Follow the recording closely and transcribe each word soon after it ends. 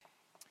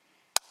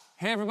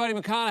Hey everybody,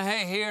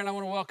 McConaughey here, and I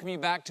want to welcome you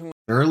back to my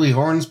Surly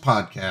Horns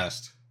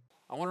podcast.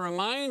 I want to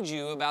remind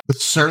you about The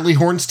Surly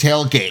Horns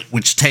Tailgate,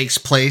 which takes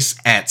place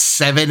at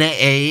 7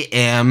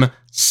 a.m.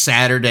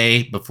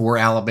 Saturday before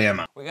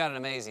Alabama. We got an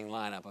amazing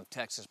lineup of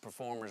Texas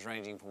performers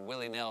ranging from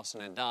Willie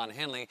Nelson and Don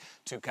Henley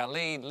to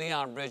Khalid,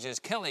 Leon Bridges,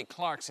 Kelly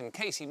Clarkson,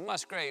 Casey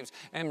Musgraves,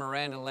 and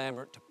Miranda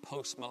Lambert to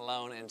Post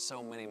Malone and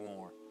so many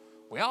more.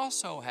 We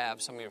also have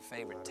some of your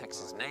favorite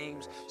Texas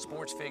names,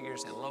 sports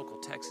figures, and local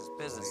Texas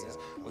businesses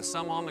with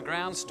some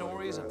on-the-ground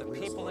stories of the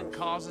people and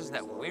causes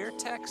that we're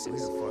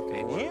Texas,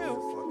 and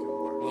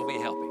you will be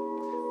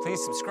helping.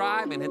 Please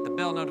subscribe and hit the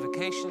bell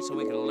notification so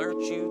we can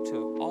alert you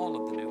to all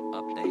of the new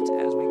updates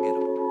as we get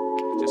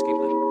them. Just keep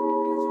living.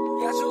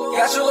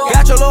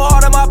 Got your little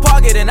heart in my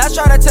pocket, and I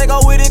try to take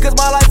on with it, cause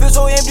my life is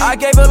so empty. I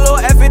gave it a little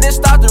F and then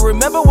stopped it.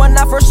 Remember when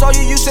I first saw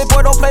you, you said,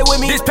 boy, don't play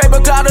with me. This paper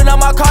clouding on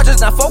my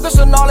conscience, now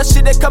focus on all the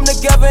shit that come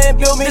together and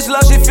build me. This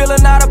love shit feeling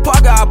out of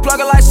pocket, I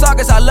plug it like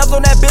sockets. I left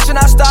on that bitch and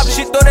I stopped it.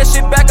 She throw that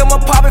shit back, I'ma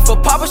pop it. For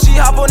Papa, she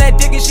hop on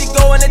that dick and she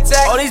go and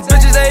attack. All these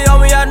bitches, they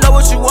on me, I know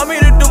what you want me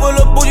to do, but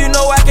look, boo, you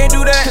know I can't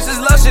do that. Cause this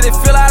love shit, it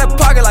feel out of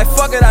pocket, like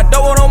fuck it, I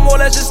don't want no more,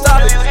 let's just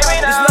stop it.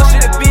 This love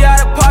shit, it be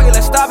out of pocket,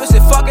 let's stop it.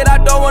 Said fuck it, I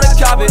don't wanna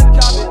cop it.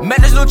 Met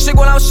this little chick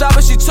when I was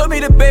shopping, she took me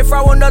to bed,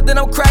 fry with nothing,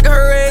 I'm cracking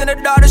her head. And the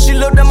daughter, she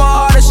looked at my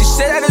heart and she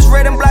said that it's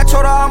red and black,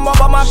 told her I'm all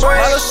about my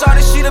bread. My little shawty,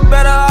 she the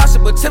better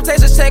option, but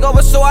temptations take over,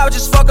 so I would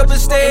just fuck up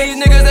instead.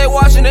 These niggas, they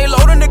watching, they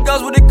loading the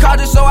guns with the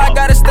cartridge, so I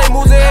gotta stay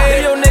moving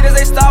ahead. Yo niggas,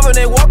 they stopping,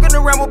 they walking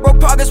around with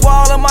broke pockets,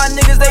 while all of my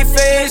niggas, they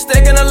fade.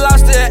 Steak and a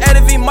lobster,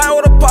 Eddie V, mine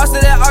with a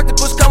pasta, that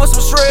octopus come with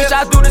some shreds. Bitch,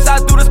 I do this,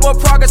 more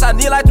progress, I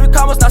need like 3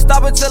 comments, not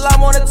stop until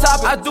I'm on the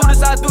top. I do this,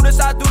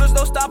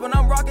 no stopping,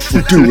 I'm rocking.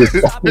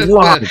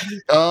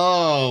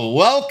 Oh,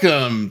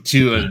 welcome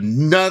to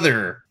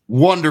another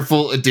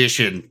wonderful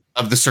edition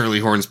of the Surly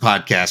Horns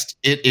podcast.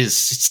 It is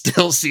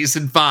still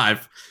season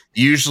 5.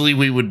 Usually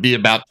we would be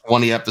about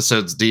 20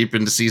 episodes deep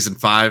into season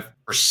 5.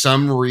 For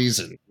some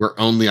reason, we're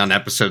only on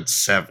episode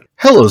 7.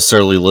 Hello,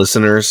 Surly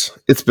listeners.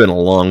 It's been a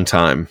long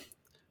time.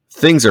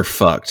 Things are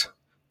fucked.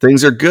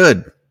 Things are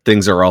good.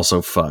 Things are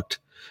also fucked.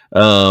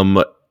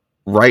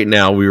 Right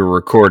now we were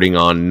recording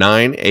on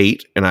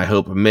 9/8, and I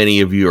hope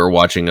many of you are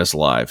watching us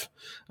live.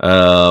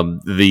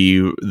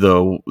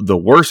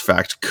 The worst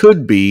fact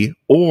could be,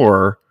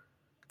 or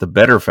the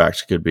better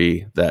fact could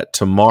be, that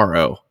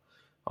tomorrow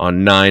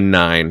on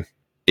 9/9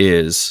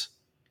 is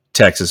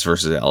Texas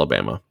versus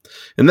Alabama.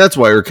 And that's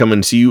why we're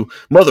coming to you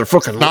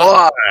motherfucking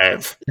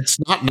live. It's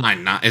not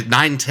 9/9, it's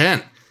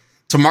 9/10.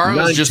 Tomorrow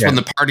is just when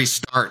the party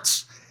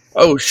starts.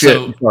 Oh shit!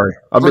 So sorry.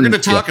 We're going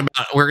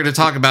to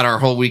talk about our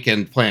whole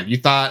weekend plan. You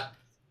thought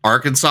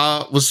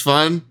Arkansas was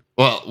fun?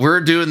 Well,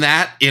 we're doing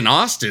that in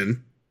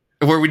Austin,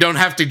 where we don't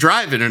have to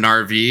drive in an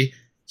RV,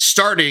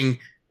 starting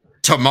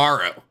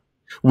tomorrow.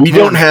 We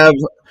don't have.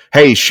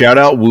 Hey, shout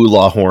out Woo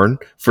Lawhorn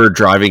for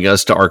driving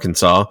us to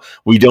Arkansas.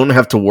 We don't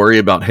have to worry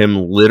about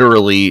him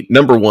literally,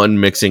 number one,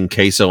 mixing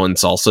queso and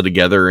salsa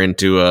together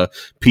into a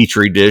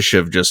petri dish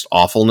of just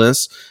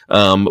awfulness,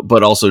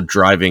 but also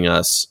driving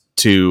us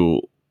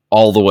to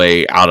all the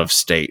way out of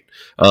state.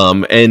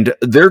 And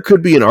there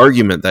could be an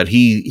argument that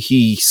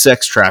he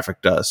sex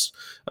trafficked us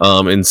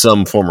in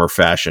some form or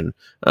fashion.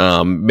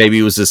 Maybe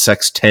it was a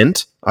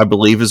sextant, I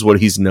believe is what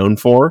he's known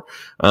for.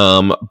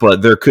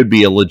 But there could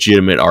be a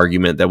legitimate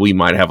argument that we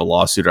might have a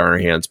lawsuit on our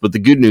hands. But the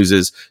good news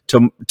is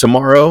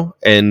tomorrow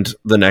and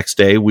the next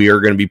day, we are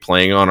going to be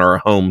playing on our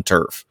home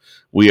turf.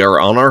 We are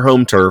on our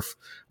home turf.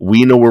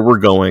 We know where we're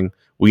going.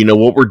 We know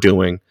what we're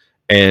doing.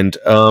 And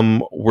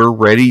we're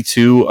ready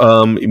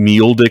to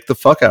mule dick the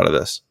fuck out of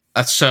this.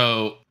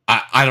 So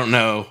I don't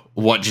know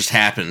what just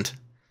happened.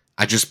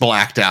 I just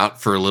blacked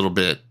out for a little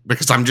bit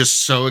because I'm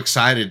just so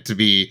excited to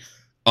be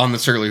on the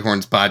Surly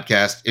Horns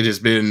podcast. It has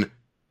been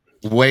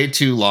way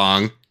too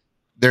long.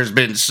 There's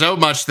been so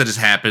much that has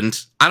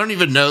happened. I don't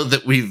even know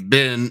that we've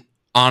been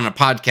on a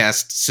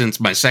podcast since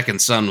my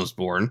second son was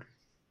born,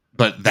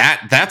 but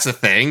that's a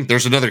thing.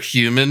 There's another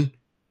human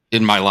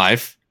in my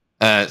life.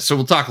 So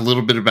we'll talk a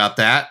little bit about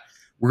that.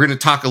 We're going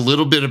to talk a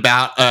little bit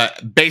about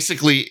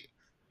basically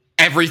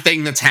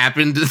everything that's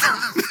happened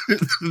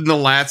in the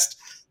last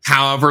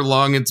however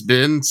long it's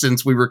been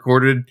since we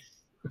recorded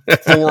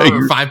 4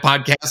 or 5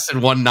 podcasts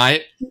in one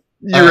night.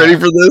 You ready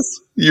for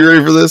this? You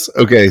ready for this?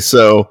 Okay,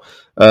 so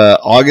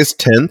August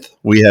 10th,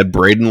 we had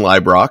Braden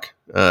Liebrock.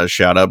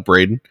 Shout out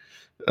Braden.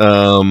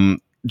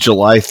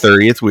 July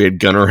 30th, we had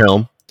Gunnar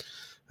Helm.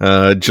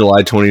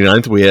 July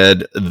 29th, we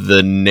had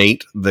the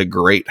Nate the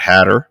Great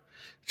Hatter.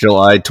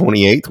 July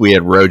 28th, we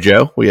had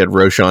Rojo. We had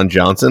Roshan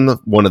Johnson,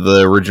 one of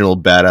the original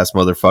badass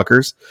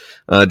motherfuckers.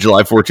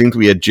 July 14th,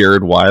 we had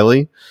Jared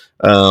Wiley.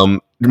 May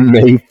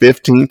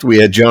 15th, we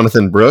had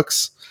Jonathan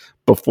Brooks.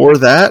 Before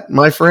that,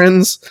 my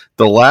friends,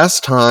 the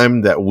last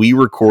time that we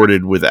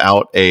recorded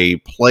without a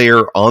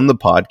player on the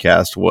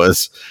podcast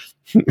was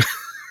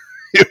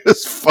it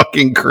was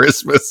fucking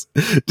Christmas,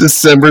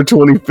 December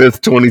 25th,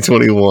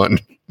 2021.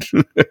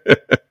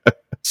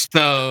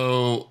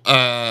 So,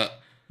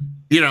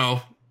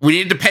 we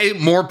need to pay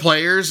more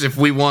players if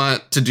we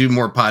want to do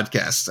more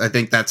podcasts. I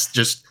think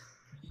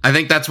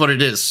that's what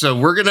it is. So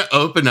we're going to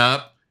open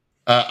up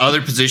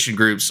other position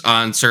groups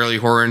on Surly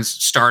Horns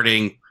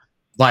starting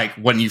like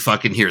when you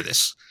fucking hear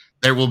this.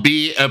 There will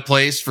be a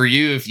place for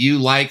you if you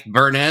like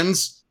burn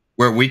ends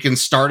where we can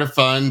start a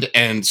fund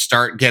and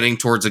start getting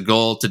towards a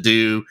goal to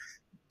do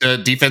the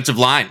defensive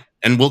line,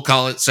 and we'll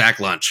call it Sack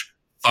Lunch.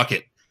 Fuck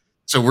it.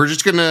 So we're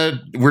just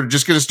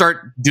gonna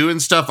start doing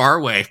stuff our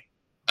way.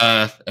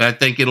 And I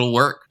think it'll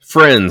work.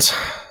 Friends,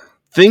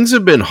 things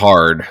have been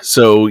hard.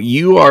 So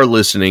you are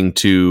listening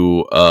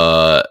to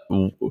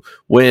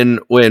when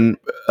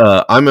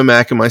I'm a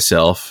Mac and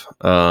myself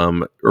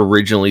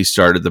originally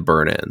started the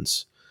burn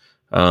ends.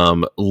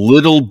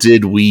 Little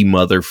did we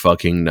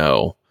motherfucking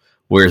know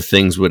where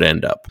things would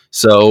end up.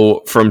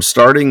 So from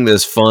starting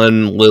this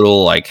fun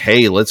little like,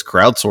 hey, let's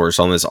crowdsource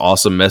on this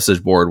awesome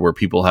message board where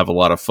people have a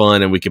lot of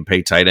fun and we can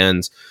pay tight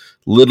ends,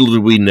 little did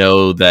we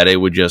know that it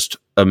would just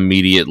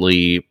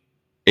immediately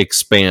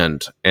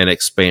expand and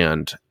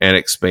expand and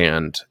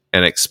expand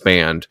and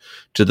expand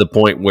to the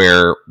point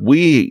where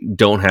we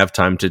don't have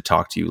time to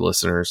talk to you,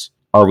 listeners.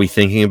 Are we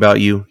thinking about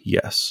you?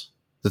 Yes.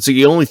 That's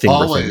the only thing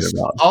we're thinking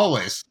about.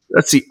 Always.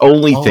 That's the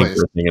only thing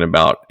we're thinking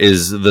about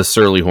is the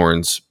Surly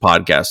Horns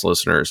podcast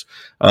listeners.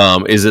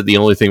 Is it the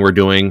only thing we're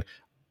doing?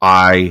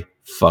 I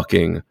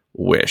fucking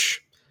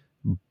wish.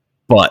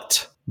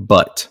 But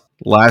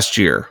last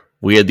year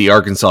we had the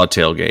Arkansas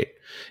tailgate.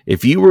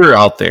 If you were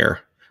out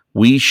there,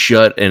 we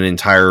shut an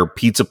entire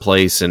pizza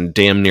place and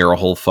damn near a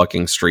whole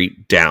fucking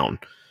street down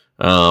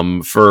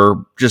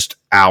for just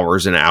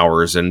hours and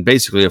hours and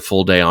basically a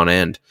full day on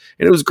end.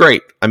 And it was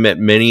great. I met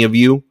many of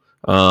you.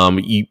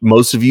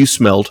 Most of you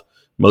smelled.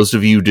 Most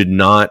of you did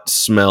not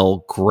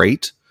smell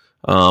great.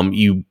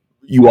 You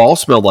all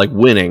smelled like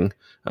winning.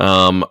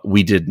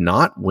 We did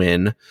not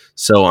win.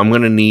 So I'm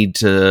going to need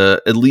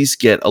to at least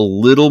get a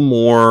little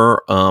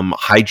more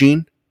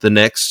hygiene the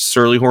next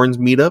Surly Horns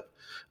meetup.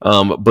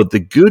 But the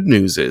good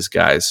news is,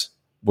 guys,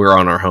 we're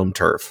on our home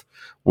turf.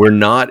 We're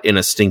not in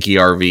a stinky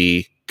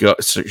RV.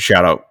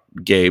 Shout out,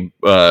 Gabe.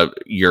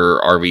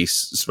 Your RV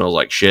smells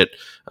like shit.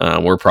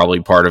 We're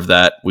probably part of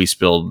that. We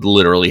spilled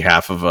literally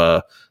half of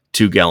a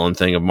 2-gallon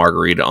thing of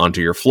margarita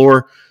onto your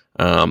floor.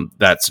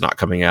 That's not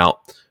coming out.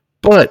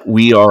 But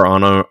we are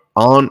on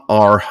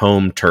our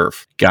home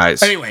turf,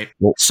 guys. Anyway,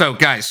 so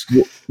guys,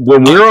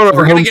 when we're on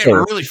our home gonna get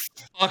turf, really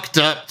fucked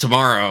up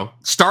tomorrow.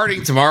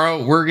 Starting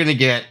tomorrow, we're gonna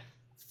get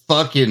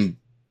fucking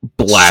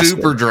blasted.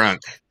 Super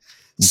drunk.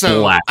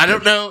 So Blasted. I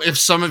don't know if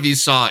some of you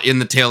saw in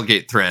the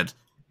tailgate thread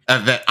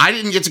that I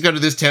didn't get to go to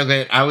this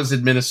tailgate. I was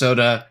in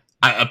Minnesota.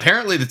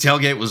 Apparently the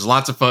tailgate was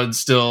lots of fun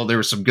still. There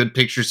were some good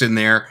pictures in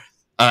there.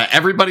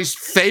 Everybody's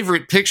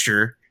favorite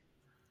picture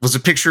was a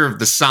picture of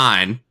the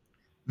sign.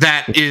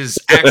 That is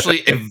actually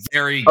a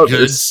very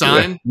good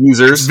sign.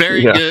 Users. It's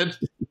very good.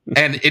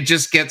 And it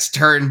just gets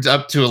turned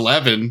up to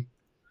 11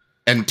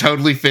 and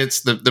totally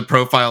fits the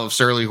profile of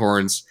Surly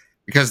Horns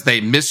because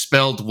they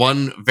misspelled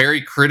one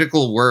very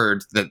critical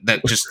word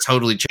that just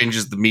totally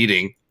changes the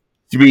meaning.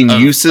 You mean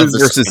uses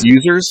versus sign.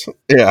 Users?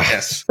 Yeah.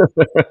 Yes.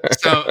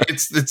 So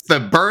it's the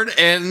Burn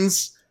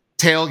Ends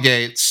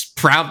tailgates,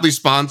 proudly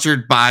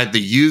sponsored by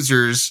the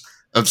users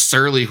of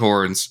Surly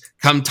Horns.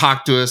 Come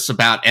talk to us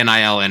about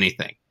NIL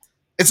anything.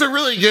 It's a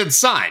really good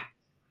sign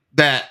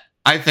that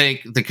I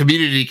think the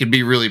community can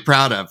be really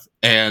proud of.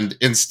 And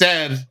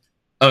instead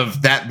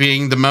of that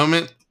being the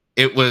moment,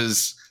 it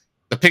was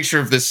a picture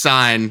of this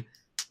sign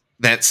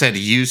that said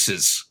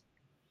uses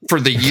for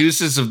the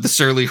uses of the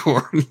Surly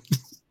Horn.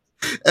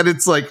 And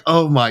it's like,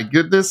 oh my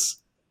goodness,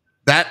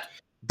 that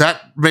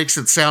makes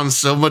it sound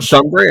so much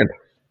brand,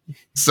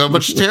 so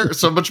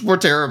much more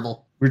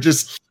terrible. We're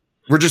just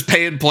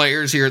paying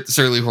players here at the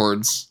Surly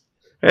Horns.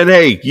 And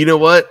hey, you know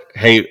what?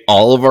 Hey,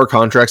 all of our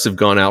contracts have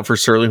gone out for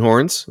Surly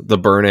Horns, the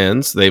burn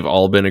ends. They've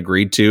all been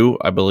agreed to,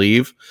 I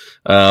believe.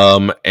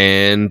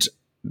 And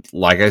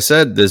like I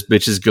said, this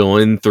bitch is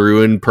going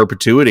through in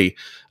perpetuity.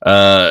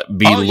 This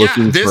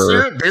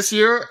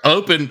year,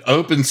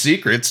 open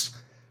secrets.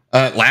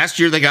 Last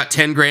year they got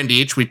 $10,000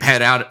 each. We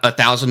paid out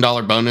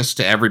 $1,000 bonus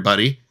to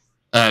everybody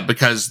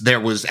because there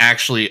was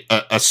actually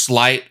a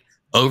slight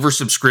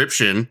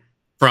oversubscription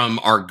from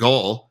our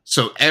goal.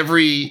 So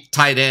every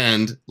tight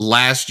end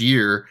last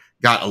year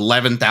got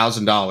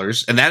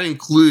 $11,000, and that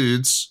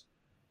includes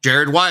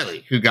Jared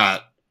Wiley, who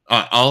got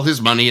all his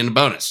money in the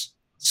bonus.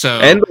 So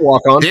and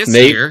walk on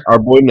Nate, year, our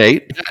boy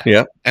Nate.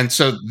 Yeah. And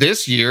so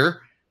this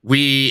year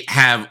we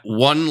have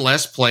one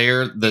less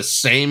player, the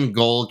same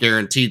goal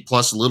guaranteed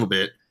plus a little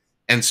bit.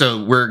 And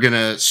so we're going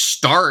to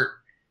start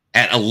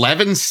at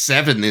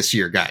 11-7 this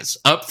year, guys,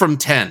 up from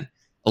 10.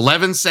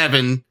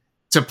 11-7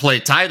 to play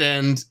tight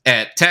end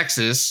at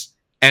Texas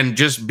and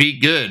just be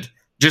good.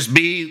 Just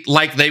be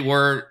like they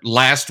were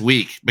last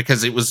week,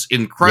 because it was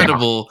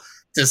incredible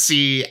to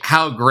see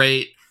how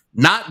great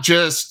not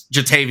just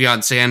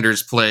Jatavion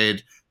Sanders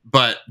played,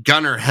 but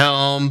Gunnar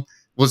Helm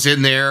was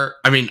in there.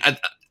 I mean,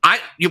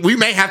 we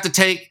may have to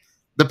take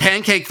the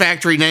Pancake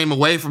Factory name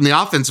away from the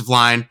offensive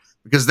line,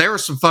 because there were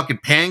some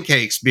fucking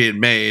pancakes being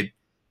made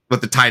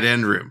with the tight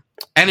end room.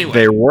 Anyway,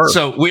 They were.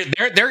 so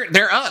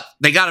they're up.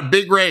 They got a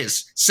big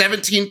raise,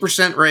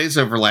 17% raise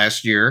over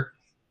last year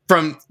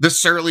from the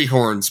Surly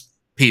Horns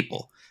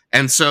people,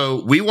 and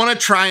so we want to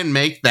try and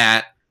make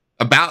that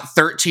about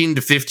 13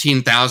 to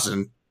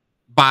 15,000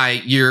 by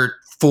year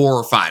 4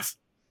 or 5.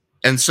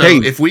 And so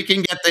if we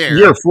can get there,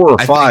 year 4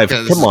 or I 5,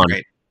 think, this come is on.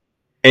 great.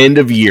 End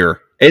of year,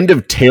 end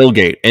of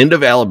tailgate, end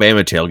of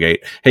Alabama tailgate.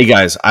 Hey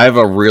guys, I have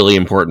a really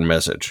important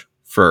message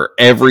for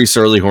every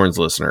Surly Horns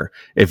listener.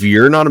 If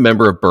you're not a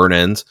member of Burn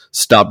Ends,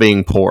 stop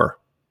being poor.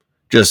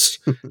 Just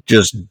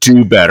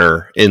do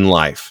better in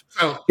life.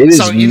 It is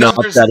not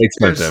that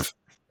expensive.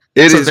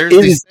 It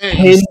is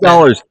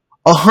 $10,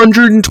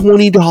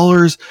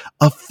 $120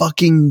 a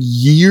fucking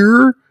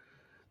year.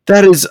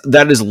 That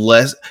is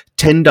less.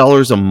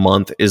 $10 a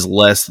month is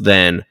less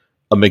than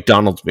a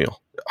McDonald's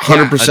meal.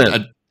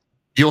 100%.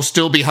 You'll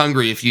still be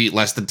hungry if you eat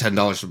less than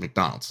 $10 from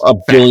McDonald's. A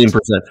billion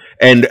percent.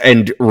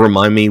 And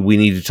remind me, we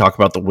need to talk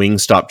about the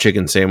Wingstop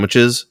chicken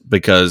sandwiches,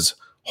 because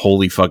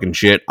holy fucking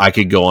shit, I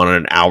could go on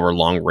an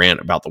hour-long rant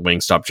about the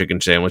Wingstop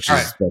chicken sandwiches.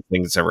 Right. It's the best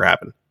thing that's ever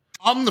happened.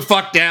 Calm the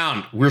fuck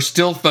down. We're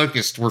still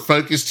focused. We're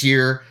focused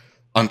here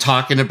on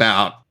talking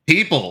about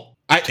people.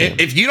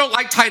 If you don't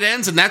like tight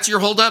ends and that's your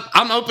holdup,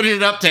 I'm opening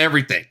it up to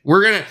everything.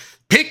 We're going to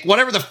pick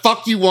whatever the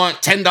fuck you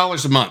want,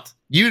 $10 a month.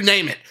 You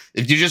name it.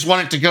 If you just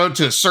want it to go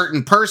to a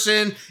certain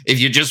person, if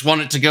you just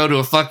want it to go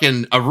to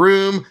a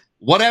room,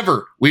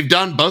 whatever. We've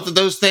done both of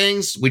those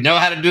things. We know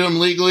how to do them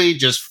legally.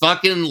 Just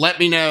fucking let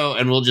me know,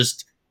 and we'll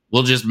just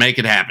make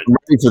it happen. I'm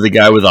ready for the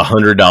guy with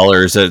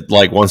 $100 that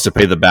like wants to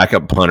pay the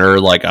backup punter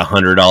like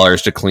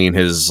 $100 to clean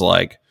his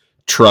like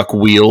truck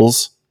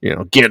wheels. You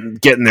know,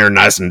 getting there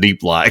nice and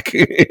deep like.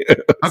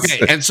 Okay,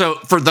 and so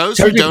for those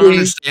who don't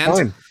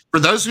understand,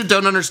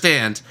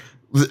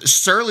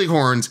 Surly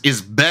Horns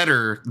is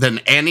better than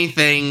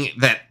anything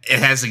that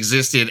has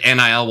existed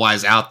NIL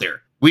wise out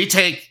there. We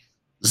take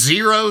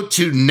 0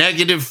 to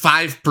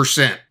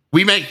 -5%.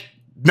 We make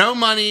no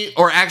money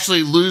or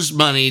actually lose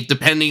money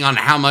depending on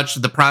how much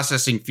the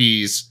processing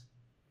fees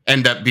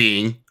end up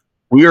being.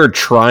 We are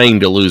trying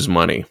to lose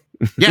money.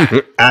 Yeah.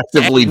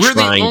 Actively we're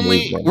trying to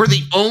lose money. We're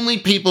the only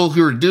people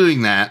who are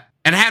doing that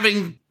and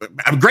having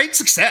a great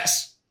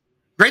success.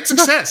 Great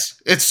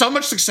success. It's so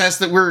much success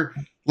that we're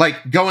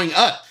like going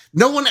up.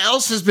 No one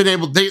else has been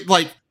able.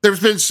 There's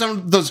been some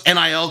of those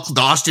NIL, the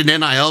Austin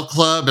NIL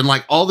Club, and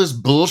like all this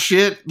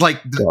bullshit.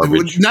 Like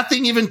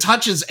nothing even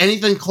touches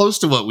anything close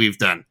to what we've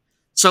done.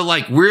 So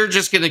like we're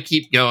just gonna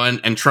keep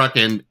going and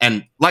trucking.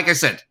 And like I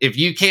said, if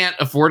you can't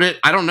afford it,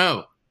 I don't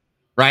know.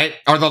 Right?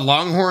 Are the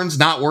Longhorns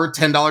not worth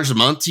 $10 a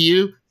month to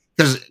you?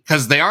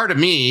 Because they are to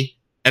me,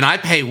 and I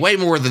pay way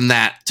more than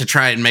that to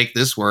try and make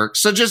this work.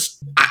 So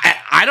just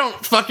I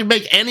don't fucking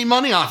make any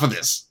money off of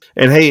this.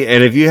 And hey,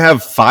 and if you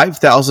have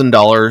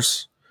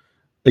 $5,000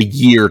 a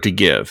year to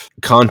give,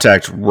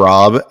 contact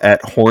Rob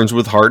at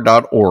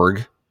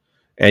hornswithheart.org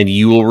and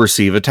you will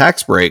receive a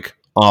tax break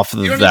off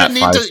of that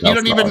 $5,000. You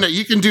don't even know.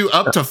 You can do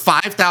up to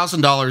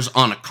 $5,000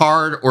 on a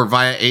card or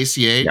via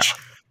ACH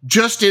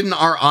just in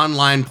our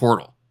online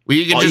portal.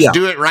 You can just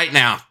do it right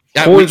now.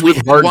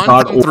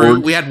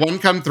 We had one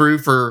come through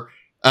for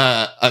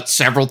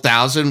several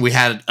thousand. We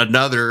had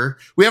another.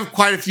 We have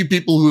quite a few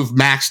people who've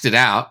maxed it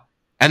out.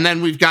 And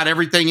then we've got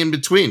everything in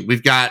between.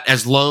 We've got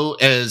as low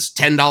as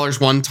 $10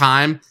 one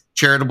time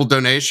charitable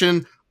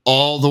donation,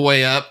 all the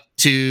way up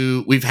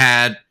to we've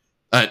had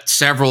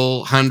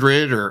several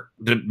hundred or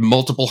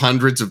multiple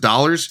hundreds of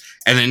dollars,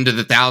 and into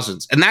the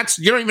thousands. And that's,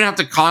 you don't even have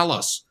to call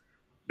us.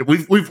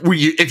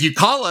 If you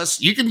call us,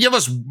 you can give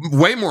us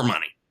way more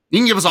money. You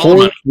can give us all the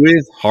money.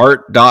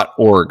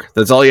 Hornswithheart.org.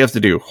 That's all you have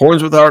to do.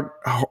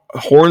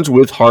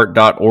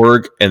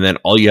 Hornswithheart.org. And then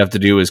all you have to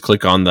do is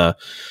click on the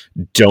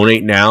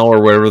donate now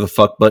or whatever the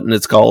fuck button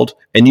it's called.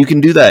 And you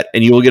can do that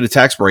and you will get a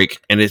tax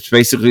break. And it's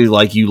basically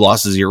like you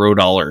lost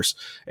 $0.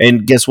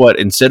 And guess what?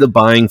 Instead of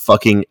buying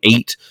fucking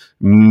 8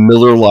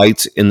 Miller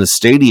Lights in the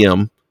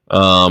stadium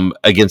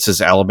against this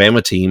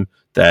Alabama team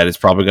that is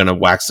probably going to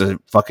wax the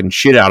fucking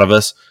shit out of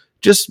us,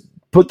 just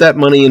put that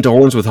money into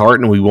Horns with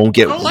Heart, and we won't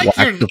get. I don't like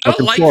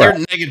your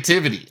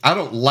negativity. I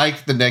don't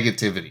like the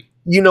negativity.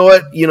 You know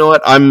what?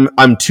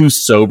 I'm too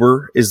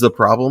sober. Is the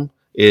problem?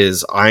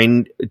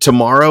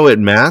 Tomorrow at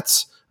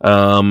Matt's?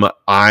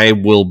 I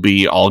will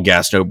be all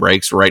gas, no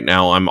brakes. Right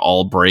now, I'm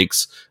all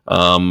brakes.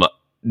 0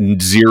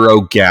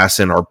 gas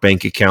in our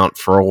bank account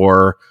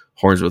for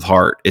Horns with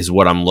Heart is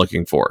what I'm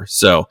looking for.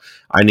 So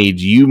I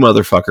need you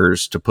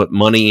motherfuckers to put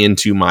money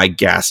into my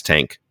gas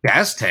tank.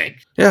 Gas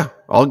tank? Yeah,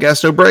 all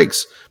gas, no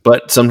brakes.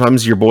 But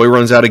sometimes your boy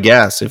runs out of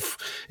gas. If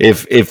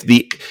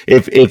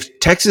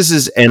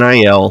Texas's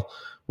NIL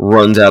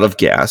runs out of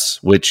gas,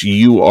 which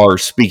you are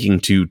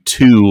speaking to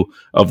 2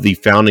 of the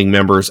founding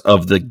members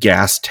of the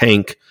gas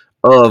tank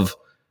of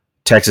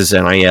Texas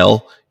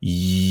NIL,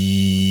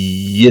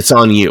 it's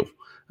on you.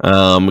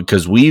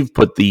 Because we've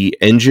put the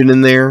engine in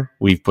there,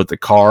 we've put the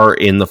car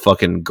in the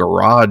fucking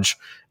garage,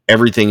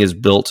 everything is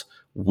built.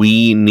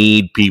 We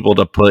need people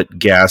to put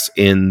gas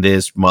in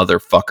this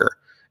motherfucker.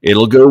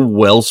 It'll go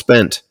well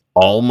spent.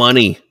 All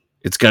money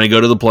It's going to go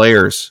to the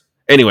players.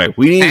 Anyway,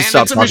 we need to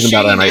stop talking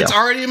about NIL. It's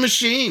already a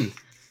machine. It's already a machine.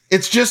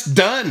 It's just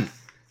done.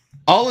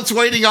 All it's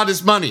waiting on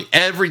is money.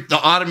 The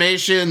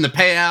automation, the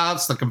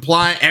payouts, the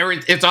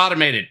compliance, it's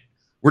automated.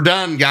 We're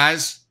done,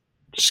 guys.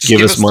 Just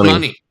give us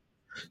money.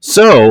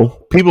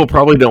 So people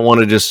probably don't want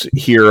to just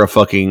hear a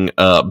fucking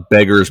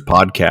beggars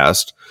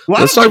podcast.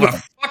 Well, I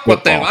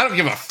don't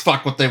give a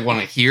fuck what they want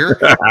to hear.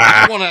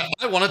 I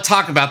want to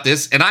talk about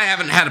this, and I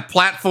haven't had a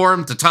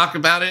platform to talk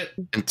about it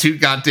in too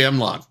goddamn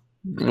long.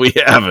 We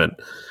haven't.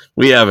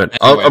 Anyway,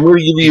 I'm going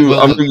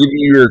to give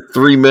you your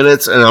 3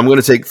 minutes, and I'm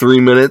going to take 3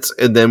 minutes,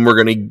 and then we're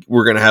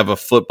gonna have a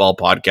football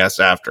podcast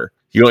after.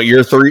 You want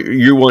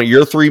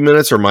your 3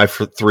 minutes or my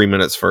 3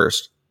 minutes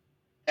first?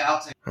 Yeah,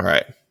 I'll take. All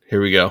right,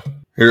 here we go.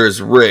 Here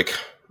is Rick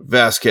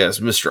Vasquez,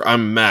 Mr.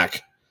 I'm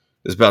Mac,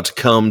 is about to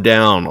come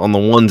down on the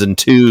ones and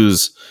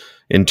twos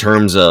in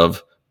terms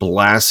of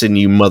blasting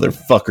you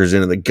motherfuckers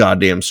into the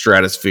goddamn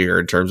stratosphere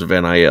in terms of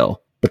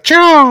NIL.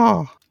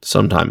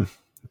 Sometime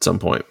at some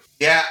point.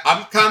 Yeah,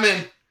 I'm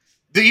coming.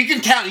 You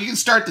can count. You can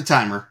start the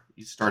timer.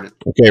 You start it.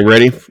 Okay,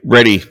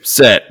 ready,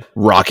 set,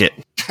 rocket.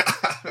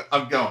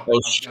 I'm going.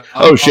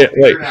 Oh shit!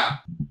 Wait.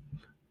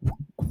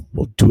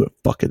 We'll do it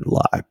fucking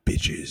live,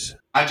 bitches.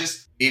 I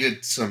just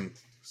needed some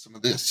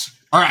of this.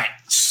 All right,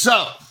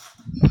 so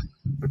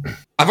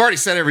I've already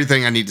said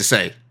everything I need to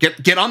say.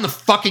 Get on the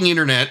fucking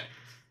internet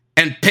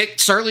and pick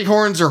Surly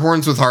Horns or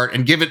Horns with Heart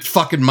and give it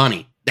fucking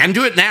money. And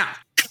do it now.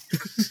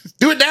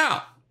 Do it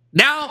now.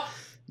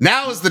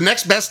 Now is the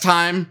next best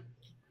time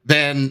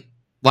than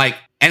like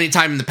any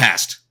time in the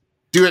past.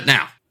 Do it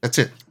now. That's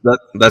it.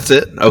 That's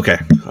it? Okay.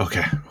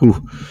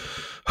 Whew.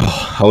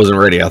 Oh, I wasn't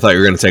ready. I thought you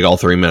were going to take all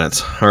 3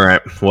 minutes. All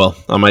right. Well,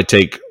 I might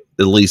take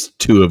at least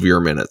 2 of your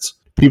minutes.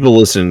 People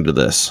listening to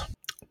this,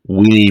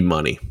 we need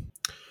money.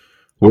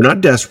 We're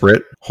not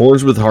desperate.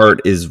 Horns with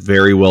Heart is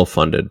very well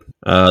funded.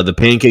 The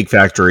Pancake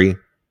Factory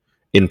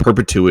in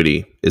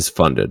perpetuity is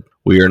funded.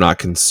 We are not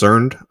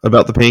concerned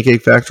about the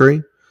Pancake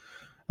Factory.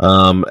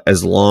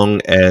 As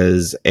long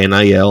as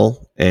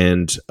NIL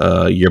and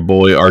your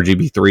boy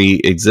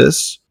RGB3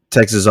 exists,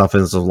 Texas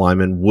offensive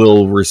linemen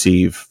will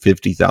receive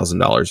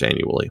 $50,000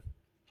 annually.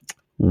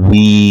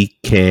 We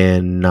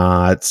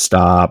cannot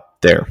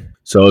stop there.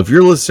 So if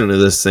you're listening to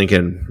this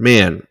thinking,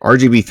 man,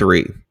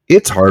 RGB3,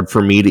 it's hard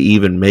for me to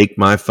even make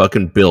my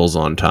fucking bills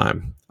on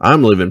time.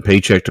 I'm living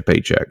paycheck to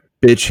paycheck.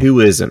 Bitch, who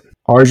isn't?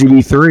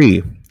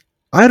 RGB3,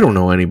 I don't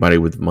know anybody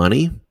with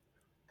money.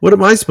 What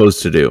am I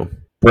supposed to do?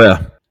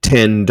 Bruh,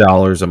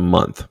 $10 a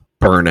month.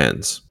 Burn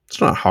ends. It's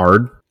not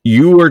hard.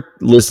 You are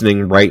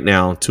listening right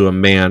now to a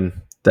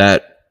man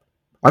that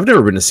I've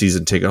never been a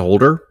season ticket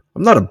holder.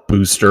 I'm not a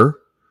booster.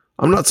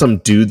 I'm not some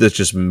dude that's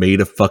just made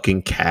of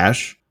fucking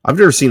cash. I've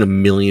never seen $1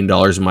 million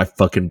in my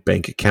fucking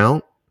bank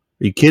account.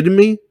 Are you kidding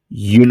me?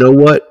 You know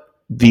what?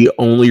 The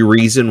only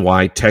reason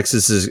why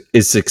Texas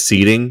is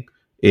succeeding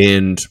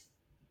in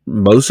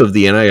most of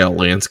the NIL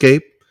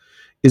landscape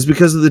is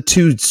because of the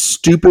 2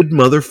 stupid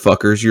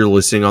motherfuckers you're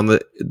listening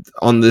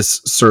on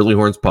this Surly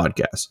Horns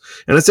podcast.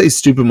 And I say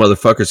stupid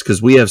motherfuckers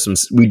because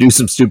we do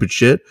some stupid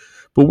shit,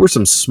 but we're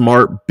some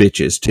smart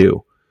bitches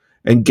too.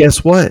 And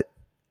guess what?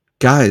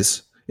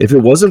 Guys, if it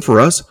wasn't for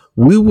us,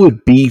 we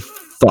would be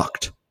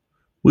fucked.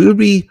 We would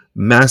be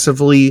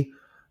massively,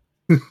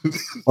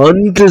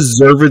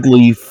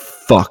 undeservedly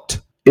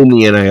fucked in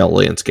the NIL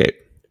landscape.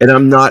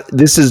 And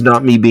this is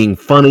not me being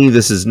funny.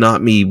 This is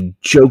not me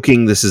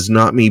joking. This is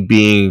not me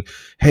being,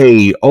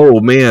 hey, oh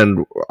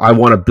man, I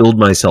want to build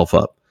myself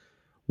up.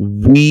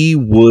 We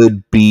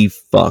would be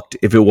fucked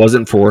if it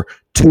wasn't for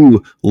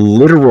 2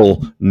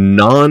 literal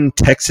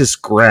non-Texas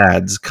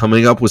grads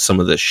coming up with some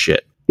of this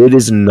shit. It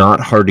is not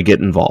hard to get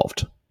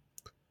involved.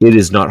 It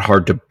is not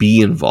hard to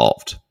be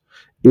involved.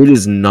 It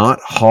is not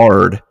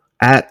hard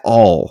at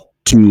all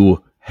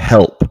to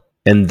help.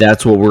 And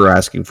that's what we're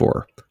asking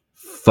for.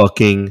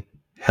 Fucking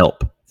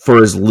help.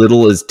 For as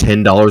little as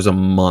 $10 a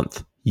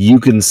month,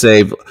 you can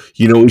save.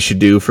 You know what we should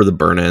do for the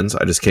burn ends?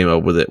 I just came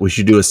up with it. We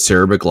should do a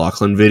Sarah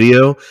McLachlan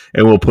video,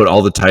 and we'll put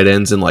all the tight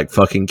ends in like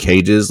fucking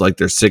cages, like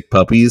they're sick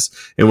puppies,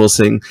 and we'll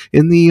sing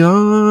 "In the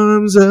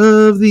Arms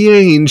of the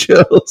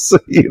Angels."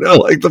 You know,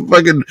 like the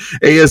fucking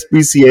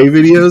ASPCA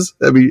videos.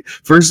 I mean,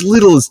 for as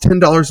little as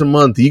 $10 a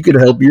month, you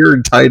could help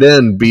your tight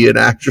end be an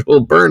actual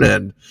burn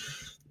end.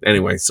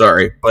 Anyway,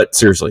 sorry, but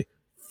seriously,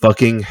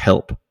 fucking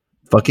help.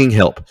 Fucking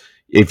help.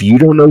 If you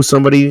don't know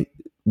somebody,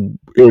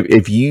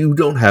 if you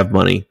don't have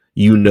money,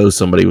 you know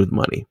somebody with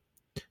money.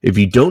 If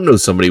you don't know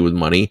somebody with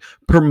money,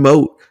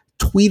 promote,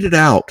 tweet it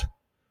out.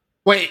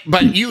 Wait,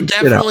 but you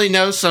definitely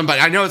know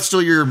somebody. I know it's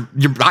still your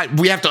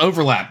we have to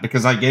overlap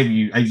because I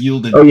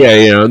yielded. Oh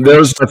yeah. That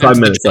was my 5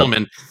 minutes.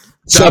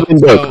 So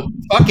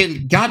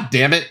fucking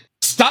goddamn it.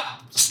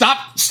 Stop.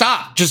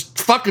 Just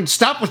fucking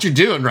stop what you're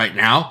doing right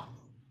now.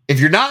 If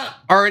you're not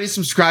already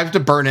subscribed to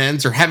Burn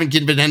Ends or haven't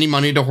given any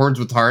money to Horns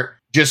with Heart,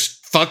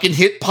 just fucking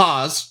hit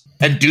pause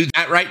and do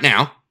that right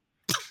now.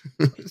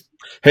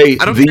 Hey,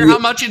 I don't care how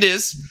much it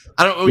is.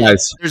 I don't.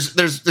 Guys.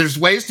 There's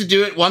ways to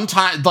do it one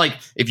time. Like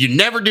if you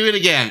never do it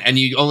again and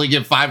you only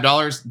give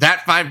 $5, that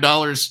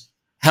 $5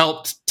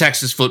 helped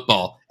Texas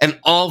football, and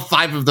all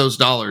 5 of those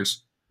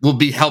dollars will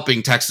be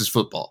helping Texas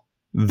football.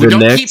 We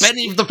don't keep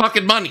any of the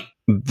fucking money.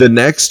 The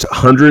next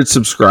 100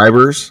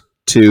 subscribers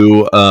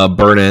to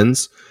Burn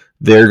Ends,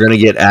 they're going to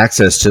get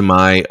access to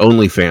my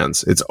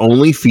OnlyFans. It's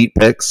only feet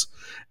pics,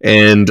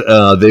 and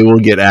they will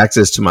get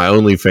access to my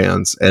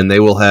OnlyFans, and they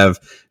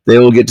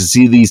will get to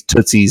see these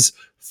tootsies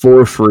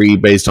for free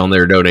based on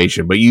their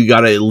donation. But you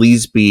got to at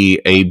least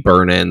be a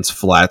Burn Ends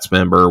Flats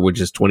member,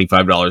 which is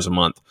 $25 a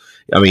month.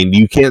 I mean,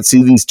 you can't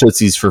see these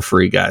tootsies for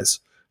free, guys.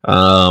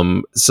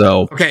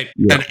 Okay,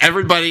 yeah. And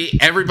everybody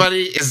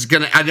is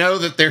gonna. I know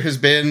that there has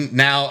been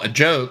now a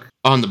joke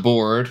on the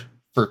board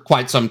for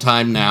quite some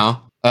time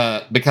now,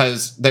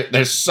 because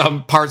there's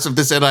some parts of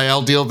this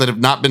NIL deal that have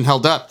not been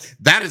held up.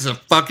 That is a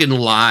fucking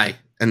lie,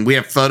 and we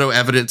have photo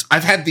evidence.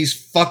 I've had these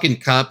fucking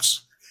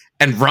cups,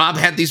 and Rob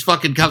had these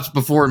fucking cups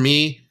before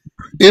me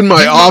in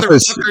my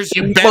office.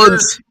 You better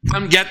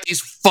come get these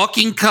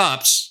fucking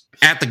cups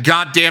at the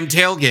goddamn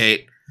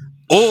tailgate,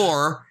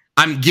 or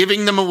I'm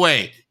giving them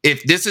away.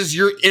 If this is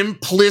your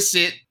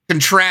implicit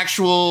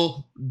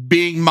contractual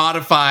being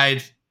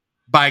modified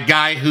by a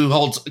guy who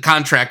holds a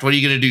contract, what are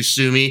you going to do,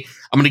 sue me?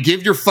 I'm going to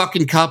give your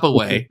fucking cup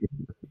away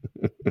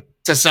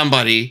to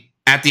somebody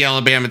at the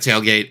Alabama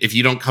tailgate if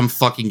you don't come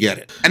fucking get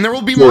it. And there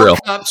will be more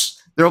cups.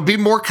 There will be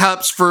more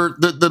cups for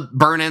the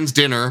Burn Ends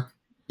dinner.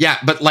 Yeah,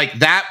 but like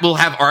that will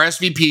have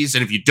RSVPs,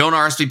 and if you don't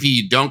RSVP,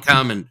 you don't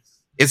come, and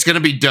it's going to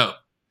be dope.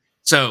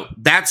 So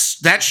that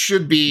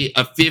should be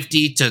a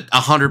 50 to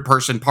 100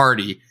 person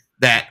party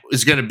that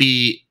is going to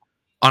be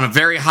on a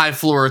very high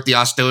floor at the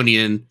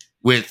Austonian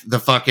with the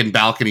fucking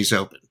balconies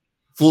open.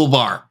 Full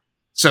bar.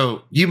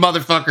 So you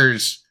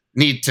motherfuckers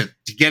need to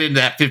get into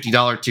that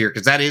 $50 tier,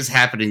 because that is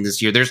happening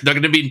this year. There's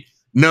going to be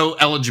no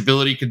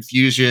eligibility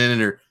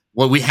confusion, or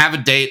we have a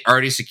date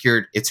already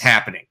secured. It's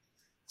happening.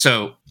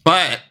 So,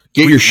 but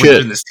get your shit. We're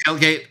doing this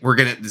tailgate. We're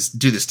going to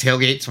do this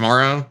tailgate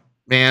tomorrow,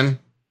 man.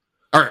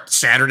 Or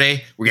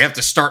Saturday. We have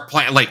to start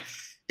planning. Like,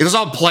 it was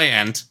all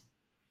planned,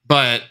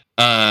 but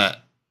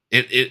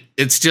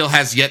it still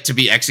has yet to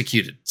be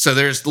executed. So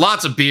there's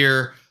lots of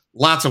beer,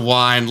 lots of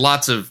wine,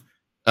 lots of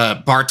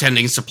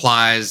bartending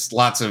supplies,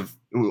 lots of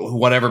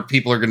whatever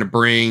people are going to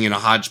bring in a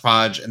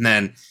hodgepodge, and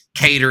then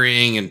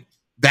catering, and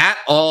that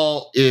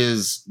all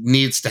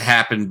needs to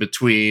happen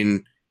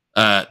between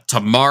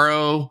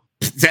tomorrow,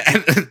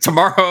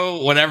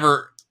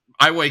 whenever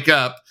I wake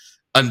up,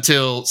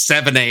 until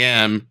 7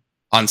 a.m.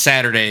 on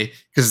Saturday,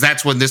 because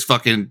that's when this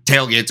fucking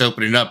tailgate's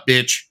opening up,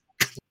 bitch.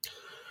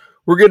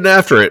 We're getting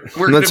after it.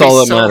 And that's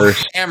all that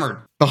matters. Hammered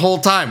the whole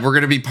time. We're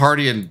going to be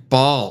partying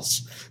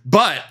balls.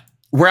 But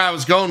where I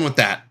was going with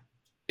that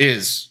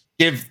is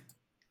give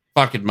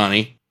fucking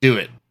money. Do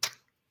it.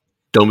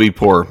 Don't be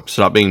poor.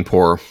 Stop being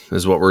poor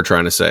is what we're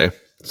trying to say.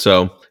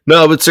 So,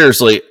 no, but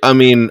seriously, I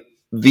mean,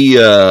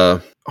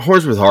 the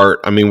Horns with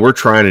Heart, I mean, we're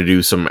trying to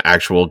do some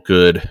actual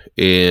good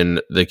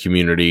in the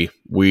community.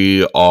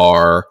 We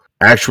are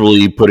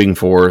actually putting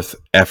forth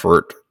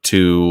effort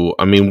to,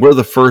 I mean, we're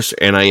the first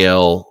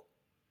NIL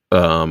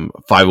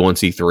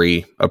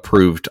 501c3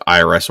 approved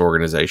IRS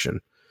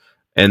organization,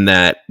 and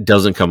that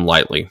doesn't come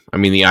lightly. I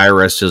mean, the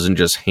IRS doesn't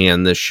just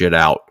hand this shit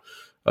out.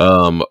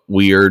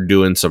 We are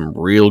doing some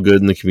real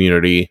good in the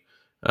community.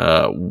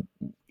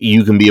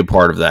 You can be a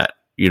part of that.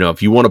 You know,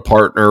 if you want to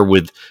partner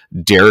with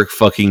Derek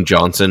fucking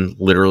Johnson,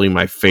 literally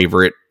my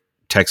favorite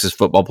Texas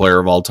football player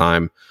of all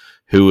time,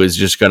 who is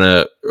just going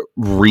to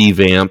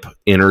revamp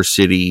inner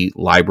city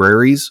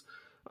libraries.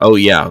 Oh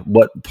yeah,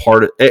 what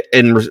part of,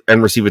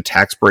 and receive a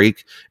tax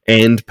break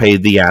and pay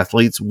the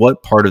athletes?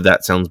 What part of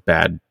that sounds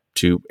bad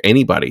to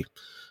anybody?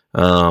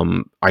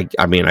 I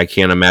mean, I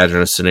can't imagine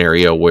a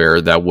scenario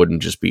where that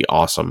wouldn't just be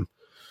awesome.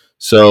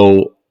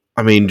 So,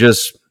 I mean,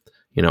 just,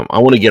 you know, I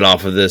want to get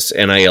off of this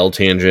NIL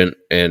tangent,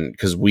 and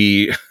because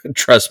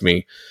trust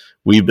me,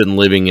 we've been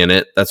living in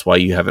it. That's why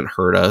you haven't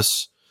heard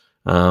us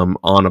on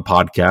a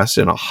podcast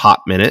in a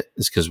hot minute,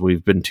 is because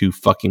we've been too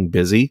fucking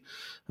busy.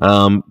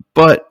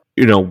 But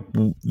you know,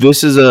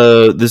 this is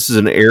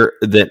an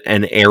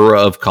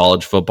era of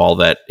college football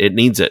that it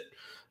needs it.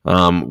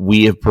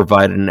 We have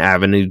provided an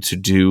avenue to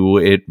do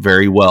it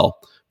very well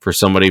for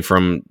somebody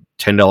from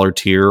 $10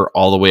 tier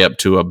all the way up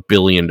to $1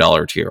 billion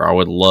tier. I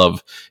would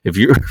love if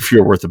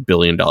you're worth $1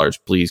 billion,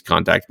 please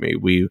contact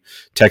me.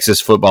 Texas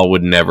football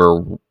would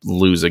never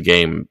lose a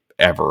game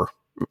ever,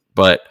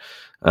 but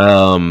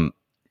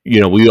you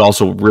know, we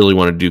also really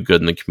want to do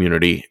good in the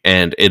community,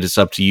 and it is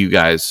up to you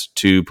guys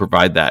to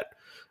provide that.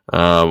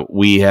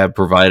 We have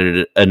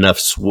provided enough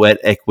sweat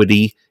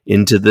equity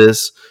into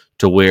this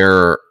to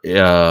where, you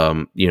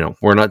know,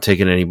 we're not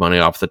taking any money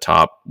off the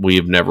top. We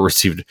have never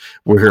received,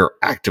 we're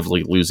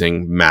actively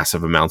losing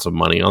massive amounts of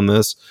money on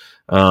this,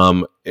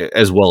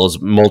 as well as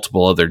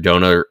multiple other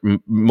donors,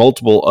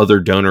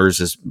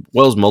 as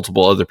well as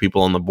multiple other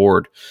people on the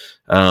board.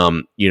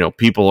 You know,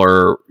 people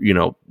are, you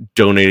know,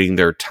 donating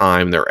their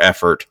time, their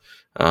effort.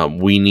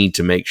 We need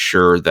to make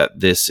sure that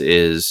this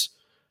is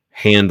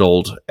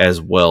handled as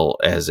well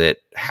as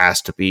it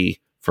has to be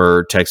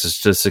for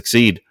Texas to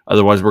succeed.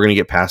 Otherwise, we're going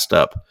to get passed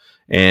up.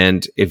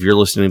 And if you're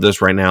listening to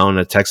this right now and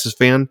a Texas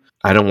fan,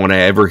 I don't want to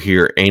ever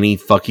hear any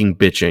fucking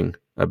bitching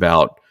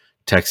about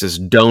Texas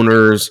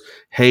donors.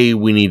 Hey,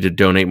 we need to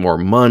donate more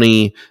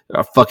money.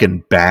 A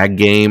fucking bag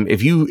game.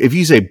 If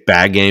you say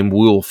bag game,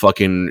 we will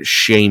fucking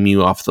shame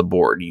you off the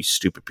board, you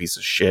stupid piece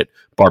of shit.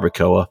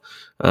 Barbacoa.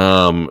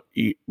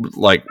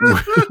 Like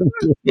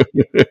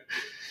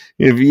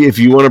if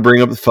you want to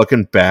bring up the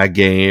fucking bag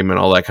game and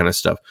all that kind of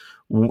stuff,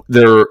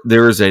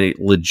 there is a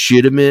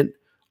legitimate,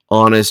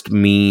 honest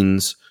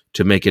means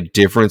to make a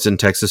difference in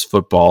Texas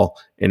football,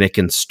 and it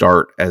can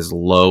start as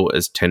low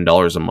as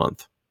 $10 a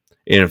month.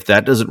 And if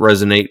that doesn't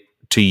resonate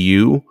to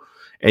you,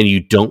 and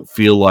you don't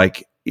feel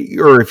like,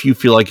 or if you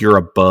feel like you're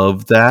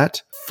above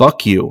that,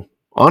 fuck you.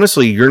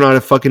 Honestly, you're not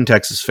a fucking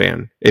Texas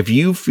fan. If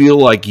you feel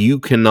like you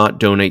cannot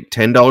donate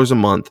 $10 a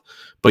month,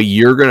 but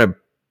you're going to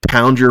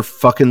pound your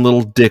fucking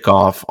little dick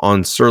off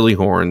on Surly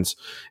Horns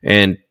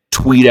and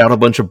tweet out a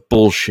bunch of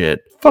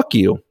bullshit, fuck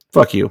you.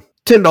 Fuck you.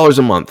 $10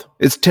 a month.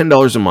 It's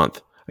 $10 a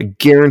month. I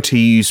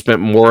guarantee you spent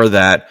more of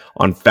that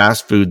on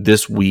fast food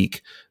this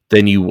week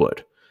than you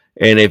would.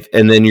 And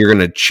then you're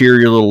gonna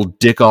cheer your little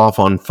dick off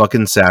on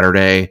fucking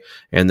Saturday,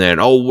 and then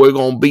we're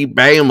gonna beat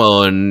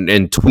Bama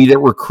and tweet at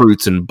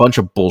recruits and a bunch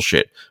of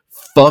bullshit.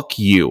 Fuck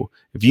you.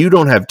 If you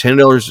don't have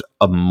 $10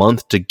 a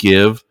month to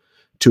give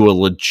to a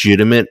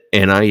legitimate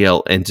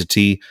NIL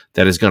entity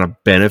that is gonna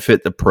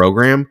benefit the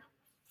program,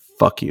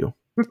 fuck you.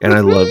 And I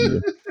love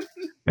you.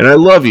 And I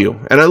love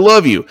you. And I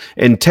love you.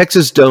 And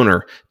Texas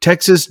donor,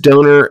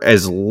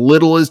 as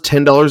little as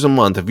 $10 a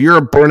month. If you're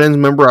a Burn Ends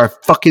member, I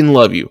fucking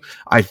love you.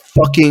 I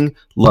fucking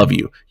love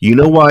you. You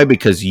know why?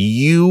 Because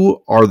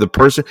you are the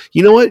person.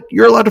 You know what?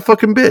 You're allowed to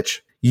fucking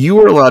bitch.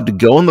 You are allowed to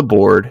go on the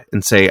board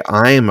and say,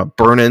 I am a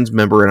Burn Ends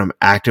member and I'm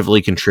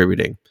actively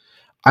contributing.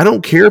 I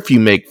don't care if you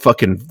make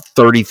fucking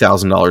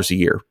 $30,000 a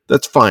year.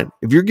 That's fine.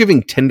 If you're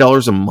giving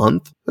 $10 a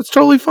month, that's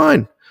totally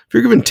fine. If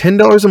you're giving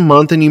 $10 a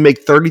month and you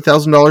make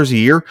 $30,000 a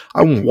year,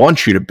 I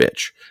want you to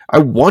bitch. I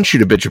want you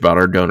to bitch about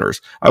our donors.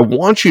 I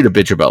want you to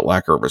bitch about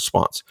lack of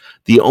response.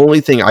 The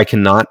only thing I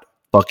cannot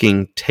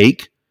fucking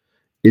take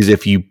is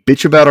if you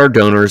bitch about our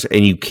donors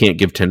and you can't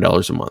give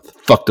 $10 a month.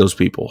 Fuck those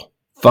people.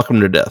 Fuck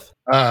them to death.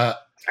 Yeah,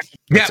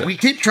 we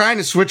keep trying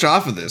to switch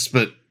off of this,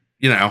 but,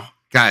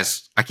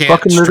 guys, I can't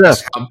Fuck them to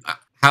death.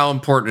 How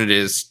important it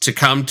is to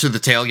come to the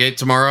tailgate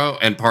tomorrow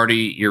and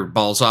party your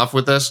balls off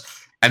with us.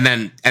 And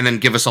then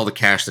give us all the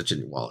cash that's in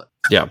your wallet.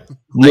 Yeah,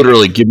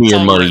 literally, give me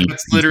your money.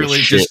 It's literally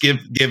just give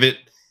it.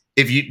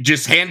 If you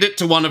just hand it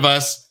to one of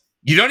us,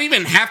 you don't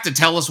even have to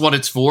tell us what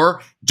it's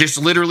for. Just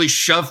literally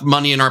shove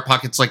money in our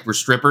pockets like we're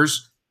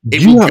strippers.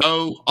 It will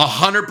go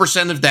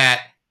 100% of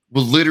that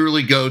will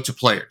literally go to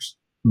players.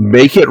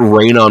 Make it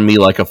rain on me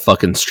like a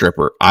fucking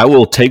stripper. I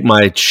will take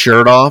my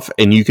shirt off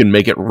and you can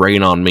make it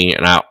rain on me,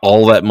 and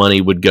all that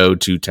money would go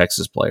to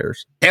Texas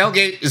players.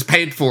 Tailgate is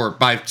paid for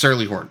by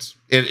Surly Horns.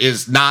 It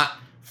is not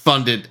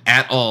funded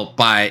at all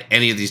by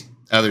any of these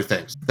other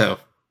things. So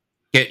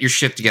get your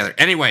shit together.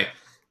 Anyway,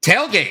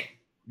 tailgate,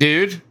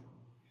 dude,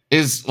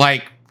 is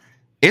like,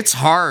 it's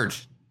hard.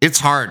 It's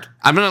hard.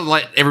 I'm going to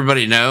let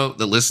everybody know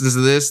that listens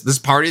to this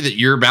party that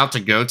you're about to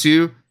go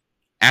to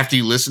after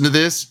you listen to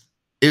this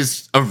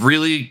is going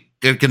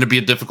to be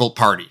a difficult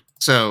party.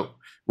 So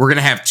we're going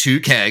to have 2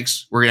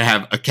 kegs. We're going to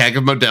have a keg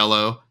of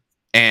Modelo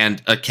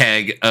and a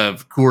keg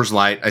of Coors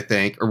Light, I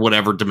think, or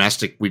whatever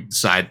domestic we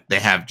decide they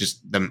have,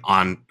 just them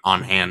on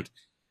hand.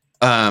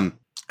 And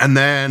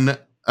then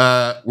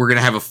we're going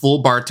to have a full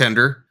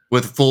bartender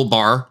with a full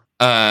bar.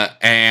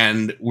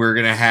 And we're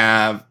going to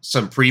have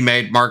some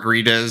pre-made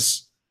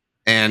margaritas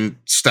and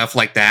stuff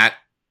like that.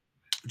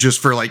 Just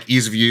for like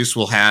ease of use,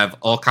 we'll have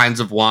all kinds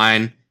of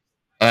wine.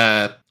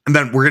 And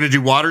then we're going to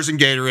do waters and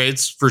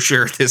Gatorades for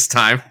sure this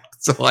time.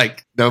 So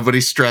like nobody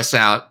stress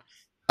out.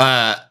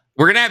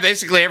 We're going to have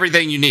basically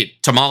everything you need.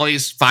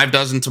 Tamales, 5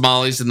 dozen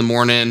tamales in the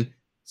morning,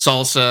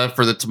 salsa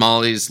for the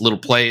tamales, little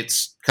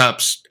plates,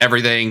 cups,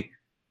 everything.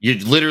 You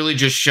literally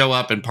just show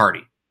up and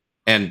party.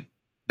 And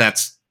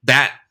that's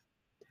going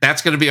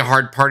to be a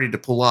hard party to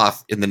pull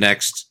off in the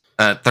next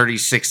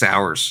 36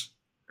 hours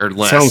or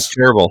less. Sounds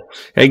terrible.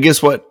 Hey,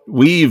 guess what?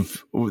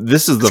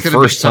 This is the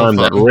first time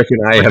that Rick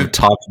and I have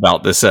talked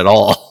about this at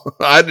all.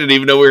 I didn't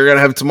even know we were going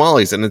to have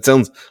tamales, and it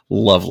sounds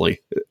lovely.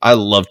 I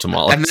love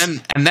tamales.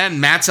 And then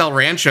Matt's El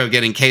Rancho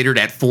getting catered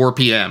at 4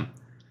 p.m.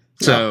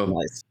 So,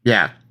 nice.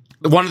 Yeah.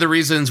 One of the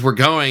reasons we're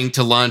going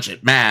to lunch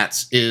at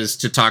Matt's is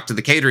to talk to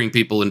the catering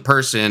people in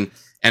person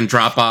and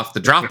drop off the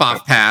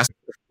drop-off pass,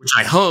 which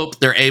I hope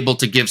they're able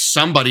to give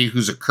somebody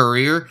who's a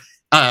courier.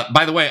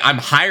 By the way, I'm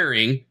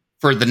hiring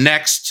for the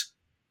next...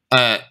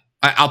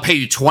 I'll pay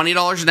you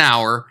 $20 an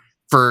hour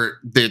for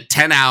the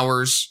 10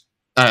 hours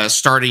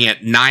starting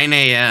at 9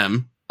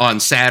 a.m.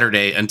 on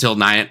Saturday until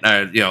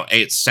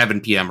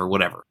 7 p.m. or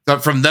whatever.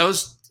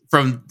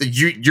 So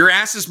your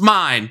ass is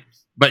mine,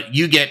 but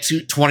you get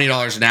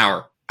 $20 an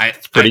hour.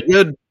 It's pretty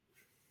good.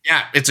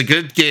 Yeah, it's a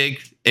good gig.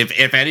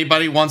 If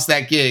anybody wants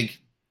that gig,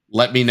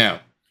 let me know.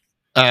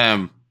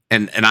 And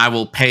I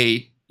will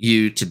pay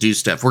you to do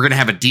stuff. We're gonna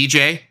have a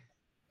DJ.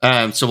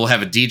 So we'll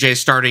have a DJ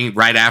starting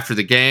right after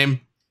the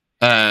game.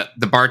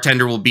 The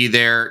bartender will be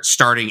there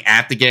starting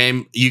at the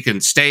game. You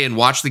can stay and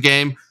watch the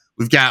game.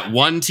 We've got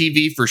one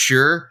TV for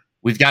sure.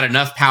 We've got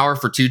enough power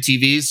for 2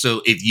 TVs.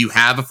 So if you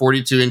have a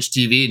 42-inch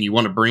TV and you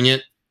want to bring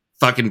it,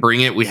 fucking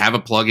bring it. We have a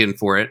plug-in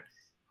for it.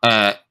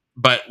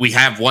 But we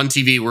have one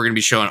TV. We're going to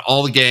be showing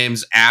all the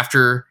games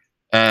after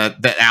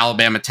the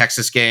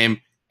Alabama-Texas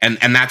game.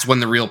 And that's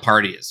when the real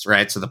party is,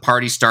 right? So the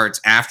party starts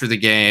after the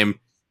game.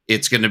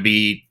 It's going to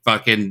be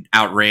fucking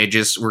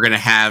outrageous. We're going to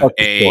have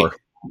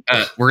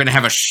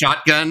a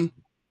shotgun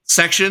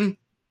section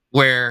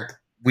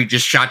where we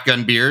just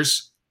shotgun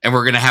beers, and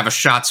we're going to have a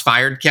shots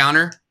fired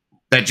counter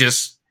that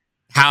just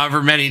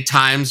however many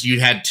times you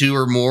had 2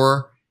 or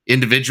more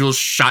individuals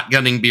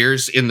shotgunning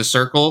beers in the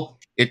circle,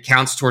 it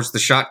counts towards the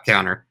shot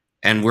counter.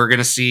 And we're going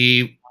to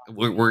see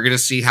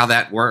how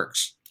that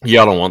works.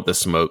 Y'all don't want the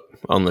smoke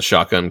on the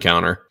shotgun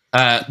counter.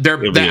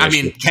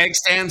 Keg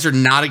stands are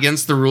not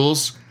against the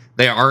rules.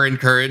 They are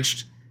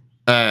encouraged.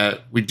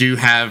 We do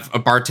have a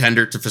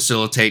bartender to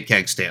facilitate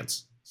keg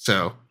stands.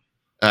 So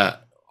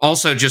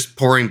also just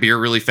pouring beer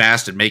really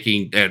fast and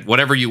making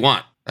whatever you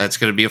want. That's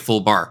going to be a full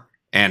bar.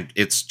 And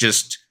it's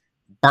just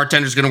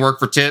bartender's going to work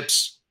for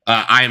tips.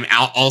 I am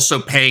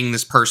also paying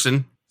this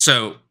person.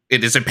 So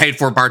it is a paid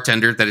for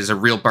bartender that is a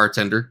real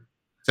bartender.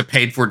 It's a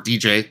paid for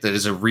DJ that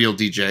is a real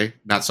DJ,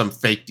 not some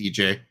fake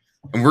DJ.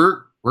 And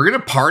we're going to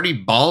party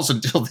balls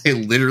until they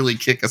literally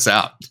kick us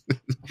out.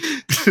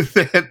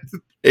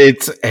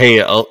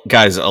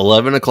 Guys,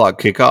 11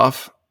 o'clock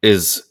kickoff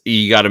is,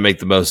 you got to make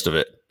the most of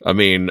it. I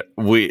mean,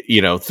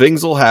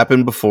 things will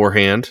happen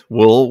beforehand.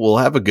 We'll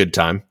have a good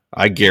time.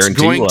 I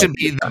guarantee.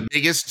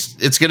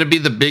 It's going to be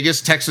the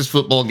biggest Texas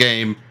football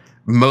game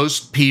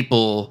most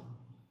people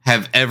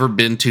have ever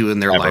been to in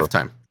their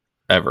lifetime.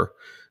 Ever.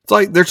 It's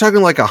like they're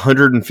talking like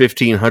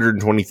 115,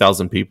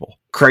 120,000 people.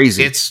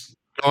 Crazy. It's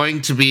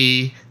going to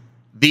be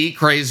the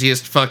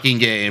craziest fucking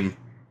game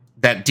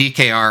that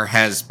DKR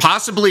has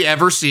possibly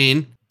ever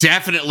seen.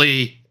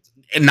 Definitely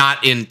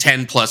not in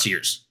 10 plus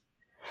years.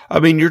 I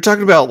mean, you're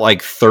talking about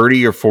like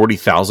 30 or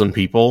 40,000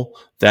 people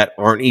that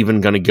aren't even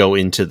going to go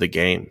into the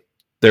game.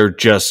 They're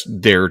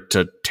just there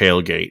to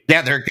tailgate.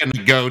 Yeah, they're going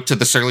to go to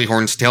the Surly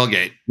Horns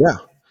tailgate. Yeah.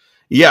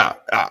 Yeah.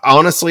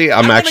 Honestly,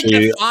 I want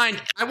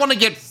to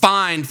get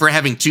fined for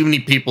having too many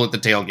people at the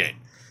tailgate.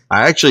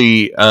 I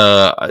actually,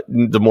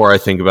 the more I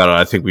think about it,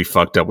 I think we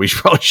fucked up. We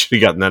probably should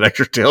have gotten that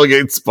extra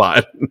tailgate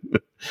spot.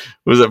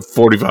 Was it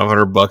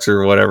 $4,500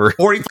 or whatever?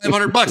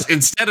 $4,500.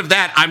 Instead of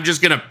that, I'm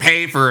just going to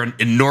pay for an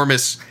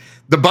enormous.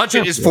 The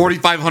budget is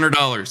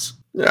 $4,500.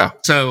 Yeah.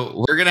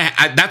 So we're going to.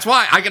 That's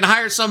why I can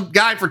hire some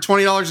guy for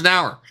 $20 an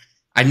hour.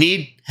 I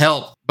need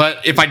help,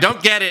 but if I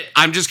don't get it,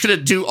 I'm just going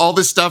to do all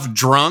this stuff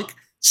drunk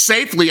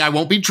safely. I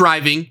won't be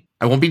driving.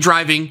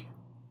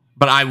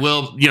 But I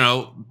will,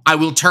 I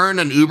will turn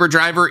an Uber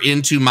driver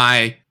into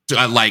my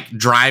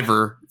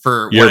driver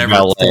for whatever,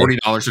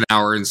 $40 an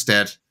hour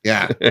instead.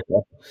 Yeah.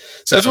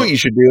 So that's what you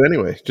should do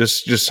anyway.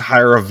 Just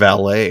hire a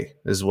valet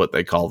is what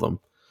they call them.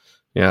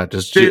 Yeah.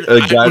 Just a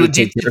guy.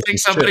 Do you think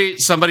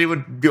somebody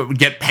would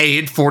get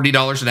paid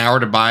 $40 an hour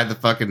to buy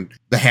the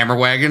Hammer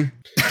Wagon?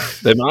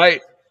 They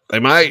might.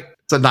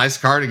 It's a nice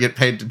car to get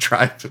paid to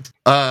drive.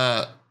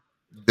 I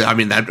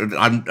mean,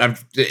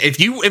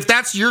 if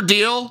that's your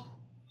deal,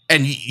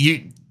 and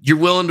you're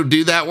willing to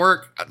do that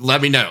work, let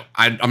me know.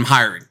 I'm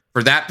hiring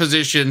for that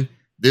position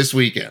this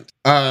weekend.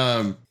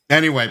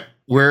 Anyway,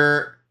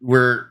 we're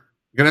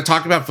gonna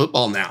talk about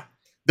football now.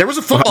 There was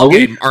a football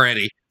game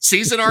already.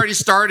 Season already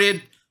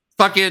started.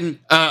 Fucking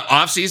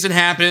off season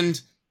happened.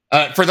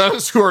 For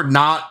those who are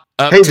not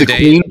up to date, the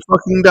Queen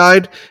fucking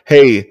died.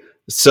 Hey,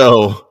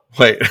 so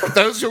wait. For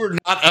those who are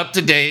not up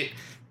to date,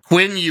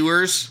 Quinn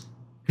Ewers,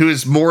 who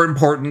is more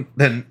important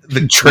than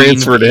the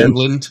transferred Queen of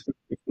England.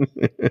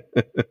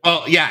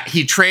 Well, yeah,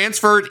 he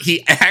transferred.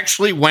 He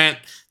actually went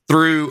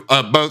through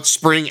both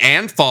spring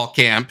and fall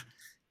camp.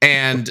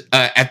 And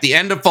at the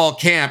end of fall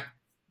camp,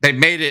 they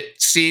made it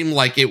seem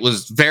like it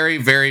was very,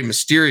 very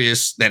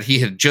mysterious that he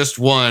had just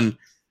won,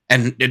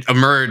 and it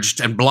emerged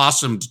and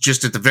blossomed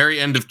just at the very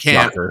end of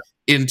camp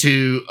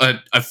into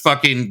a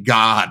fucking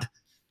god,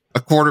 a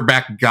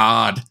quarterback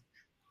god.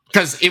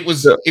 Because it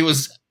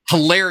was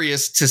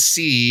hilarious to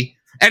see.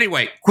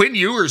 Anyway, Quinn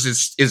Ewers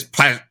is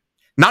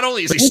not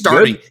only is he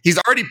starting, he's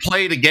already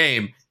played a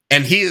game,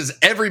 and he is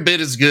every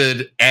bit as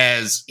good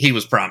as he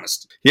was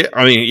promised. Yeah,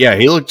 I mean, yeah,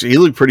 he looked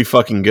pretty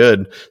fucking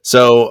good.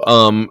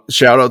 So,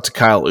 shout out to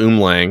Kyle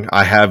Umlang.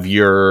 I have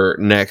your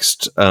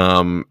next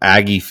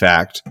Aggie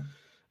fact.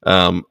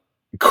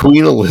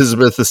 Queen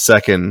Elizabeth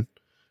II,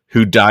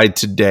 who died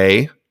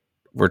today.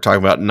 We're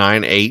talking about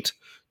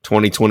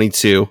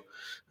 9/8/2022.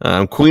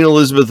 Queen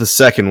Elizabeth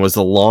II was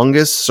the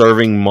longest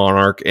serving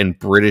monarch in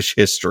British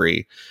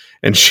history,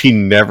 and she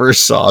never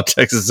saw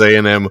Texas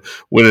A&M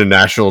win a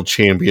national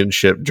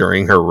championship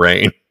during her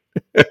reign.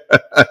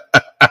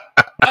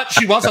 But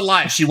she was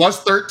alive. She was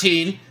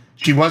 13.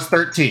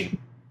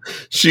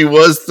 She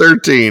was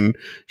 13.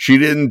 She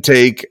didn't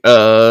take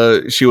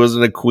she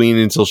wasn't a queen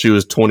until she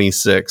was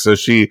 26. So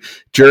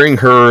during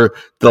the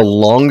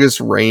longest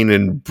reign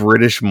in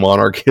British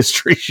monarch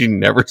history, she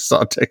never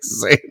saw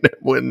Texas A&M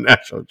win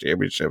national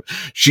championship.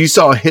 She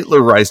saw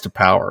Hitler rise to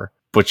power,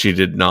 but she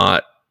did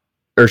not,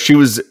 or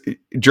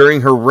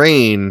during her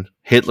reign,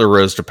 Hitler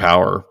rose to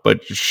power,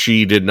 but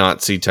she did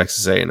not see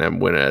Texas A&M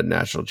win a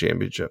national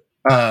championship.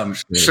 We're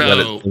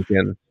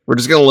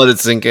just going to let it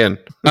sink in.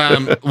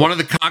 One of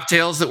the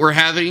cocktails that we're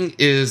having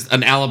is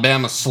an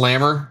Alabama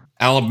Slammer,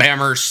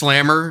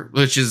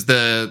 which is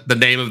the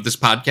name of this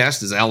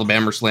podcast, is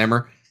Alabama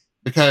Slammer,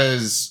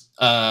 because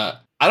I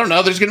don't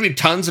know, there's going to be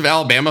tons of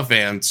Alabama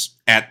fans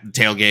at the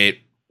tailgate.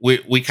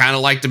 We kind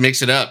of like to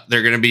mix it up.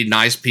 They're going to be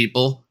nice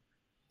people,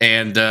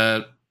 and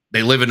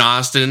they live in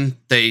Austin.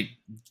 They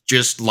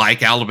just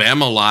like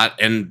Alabama a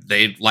lot, and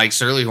they like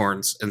Surly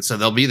Horns, and so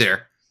they'll be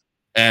there.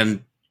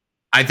 And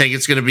I think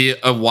it's going to be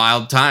a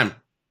wild time.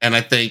 And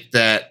I think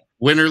that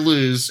win or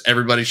lose,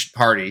 everybody should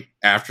party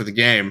after the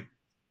game.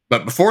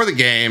 But before the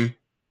game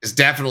is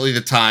definitely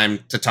the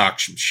time to talk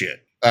some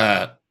shit.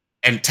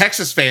 And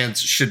Texas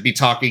fans should be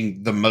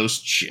talking the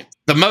most shit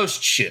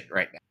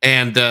right now.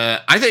 And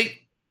I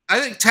think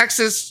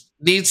Texas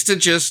needs to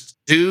just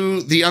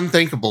do the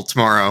unthinkable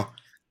tomorrow.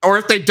 Or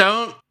if they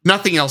don't,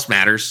 nothing else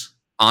matters.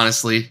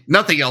 Honestly,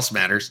 nothing else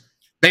matters.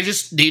 They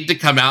just need to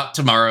come out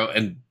tomorrow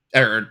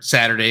or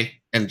Saturday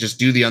and just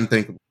do the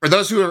unthinkable. For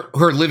those who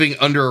are living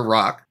under a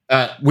rock,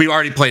 we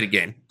already played a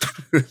game.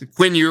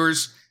 Quinn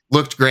Ewers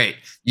looked great.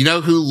 You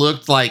know who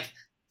looked like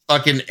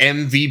fucking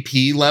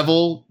MVP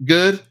level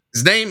good?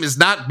 His name is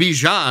not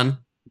Bijan.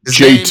 His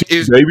name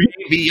is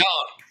baby.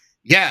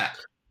 Yeah.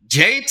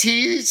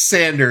 JT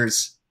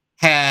Sanders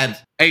had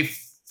a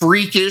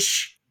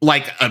freakish,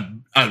 like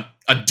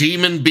a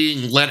demon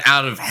being let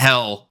out of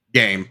hell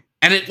game.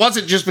 And it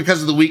wasn't just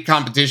because of the weak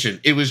competition.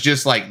 It was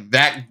just like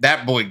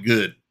that boy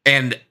good.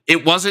 And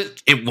it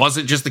wasn't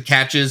just the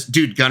catches.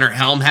 Dude, Gunnar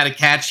Helm had a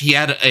catch. He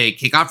had a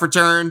kickoff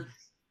return.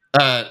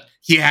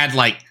 He had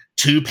like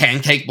 2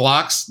 pancake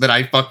blocks that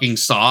I fucking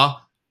saw.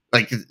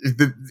 Like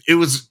it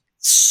was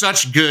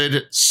such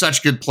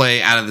good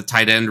play out of the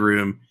tight end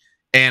room.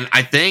 And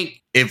I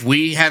think if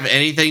we have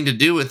anything to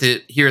do with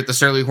it here at the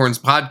Surly Horns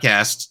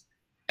podcast,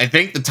 I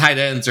think the tight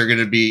ends are going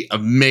to be a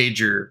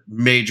major,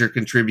 major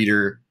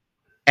contributor.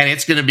 And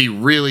it's going to be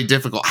really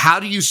difficult. How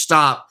do you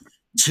stop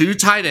 2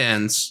 tight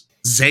ends,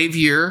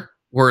 Xavier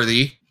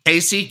Worthy,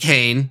 Casey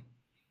Kane,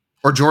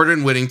 or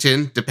Jordan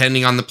Whittington,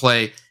 depending on the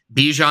play,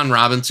 Bijan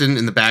Robinson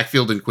in the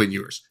backfield, and Quinn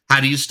Ewers? How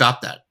do you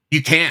stop that?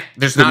 You can't.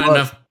 There's not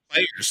enough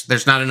players.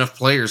 There's not enough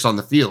players on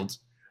the field.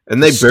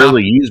 And they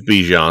barely use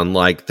Bijan.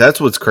 Like, that's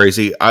what's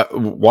crazy.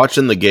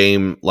 Watching the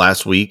game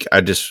last week,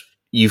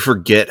 you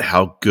forget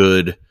how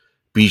good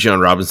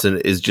Bijan Robinson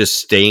is just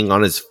staying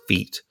on his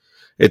feet.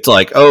 It's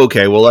like, oh,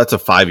 okay, well, that's a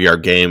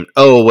 5-yard game.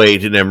 Oh,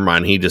 wait, never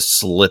mind. He just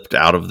slipped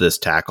out of this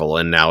tackle,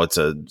 and now it's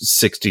a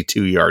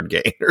 62-yard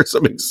gain or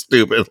something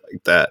stupid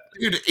like that.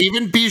 Dude,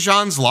 even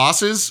Bijan's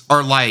losses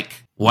are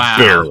like, wow.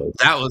 Barely.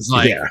 That was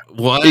like,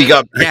 what? He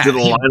got back to the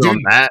line on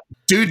that.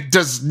 Dude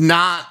does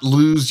not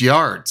lose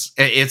yards.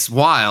 It's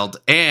wild,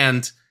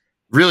 and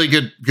really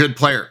good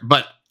player.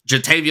 But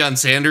Jatavion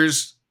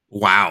Sanders,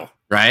 wow,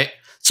 right?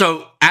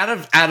 So out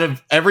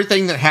of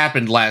everything that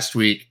happened last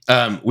week,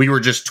 we were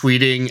just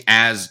tweeting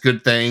as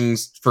good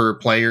things for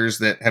players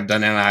that have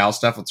done NIL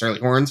stuff with Surly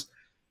Horns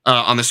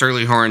on the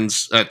Surly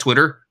Horns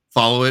Twitter.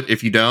 Follow it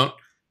if you don't.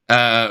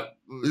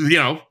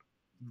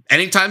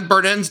 Anytime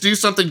burnt ends do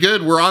something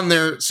good, we're on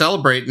there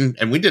celebrating,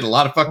 and we did a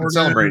lot of fucking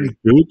celebrating.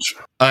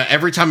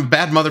 Every time a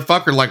bad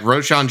motherfucker like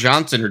Roschon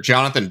Johnson or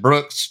Jonathan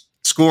Brooks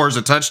scores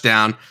a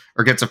touchdown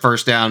or gets a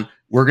first down,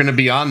 we're going to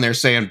be on there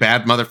saying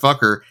bad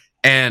motherfucker.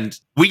 And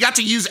we got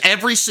to use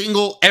every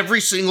single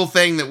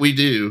thing that we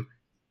do.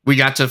 We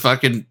got to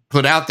fucking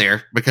put out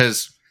there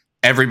because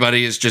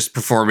everybody is just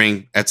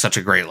performing at such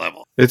a great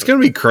level. It's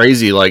going to be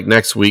crazy. Like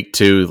next week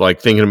too,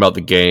 like thinking about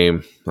the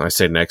game, I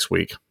say next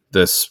week,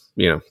 this,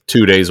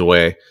 2 days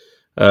away.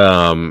 It's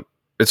going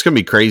to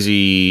be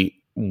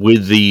crazy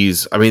with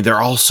these. I mean, they're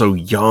all so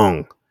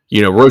young.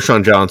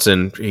 Roschon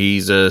Johnson,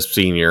 he's a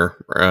senior.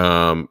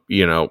 Bijan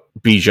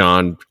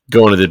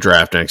going to the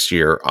draft next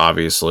year,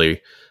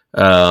 obviously.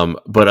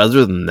 But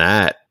other than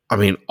that, I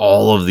mean,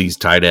 all of these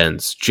tight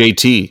ends,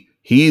 JT,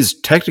 he's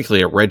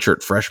technically a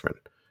redshirt freshman.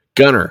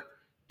 Gunner,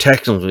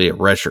 technically a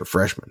redshirt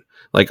freshman.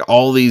 Like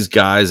all these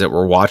guys that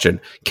we're watching,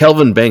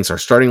 Kelvin Banks, our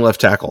starting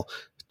left tackle,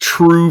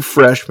 true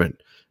freshman.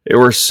 They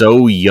were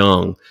so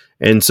young.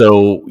 And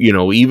so,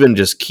 even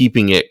just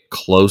keeping it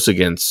close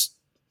against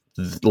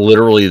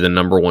literally the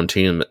number one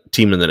team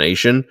in the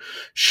nation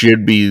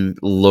should be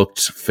looked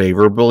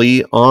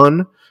favorably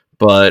on.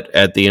 But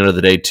at the end of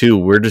the day, too,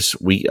 we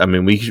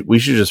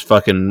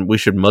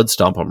should mud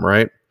stomp them,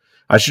 right?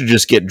 I should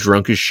just get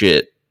drunk as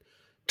shit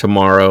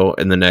tomorrow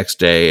and the next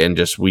day,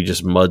 and we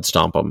just mud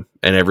stomp them,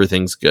 and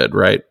everything's good,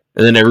 right?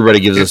 And then everybody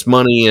gives us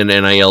money, and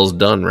NIL's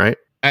done, right?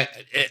 I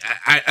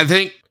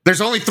think there's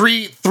only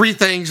three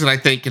things that I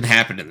think can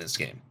happen in this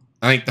game.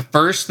 I think the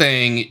first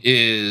thing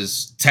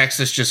is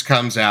Texas just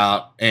comes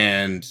out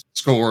and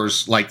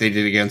scores like they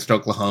did against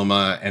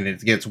Oklahoma, and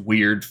it gets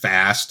weird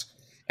fast,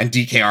 and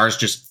DKR is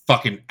just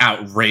fucking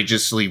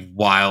outrageously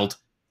wild.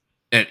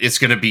 It's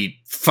going to be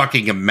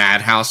fucking a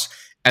madhouse.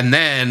 And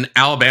then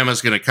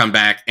Alabama's going to come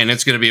back, and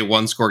it's going to be a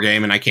one-score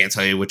game, and I can't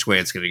tell you which way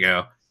it's going to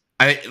go.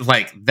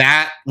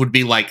 That would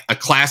be like a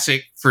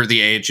classic for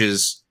the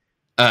ages,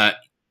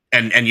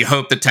 and you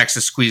hope that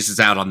Texas squeezes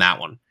out on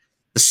that one.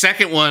 The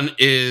second one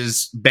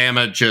is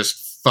Bama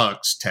just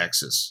fucks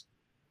Texas,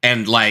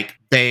 and like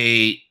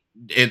the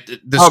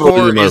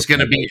score is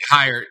going to be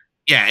higher.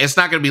 Yeah, it's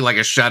not going to be like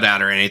a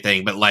shutout or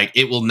anything, but like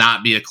it will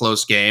not be a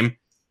close game.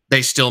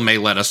 They still may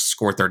let us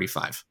score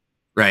 35.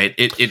 Right?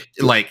 If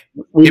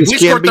we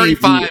score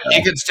 35,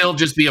 it could still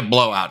just be a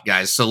blowout,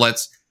 guys. So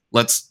let's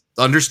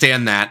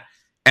understand that.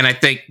 And I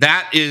think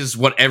that is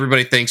what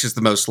everybody thinks is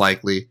the most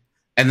likely.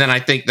 And then I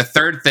think the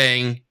third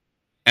thing,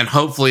 and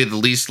hopefully the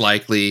least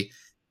likely,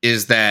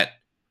 is that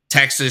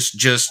Texas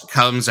just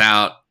comes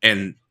out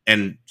and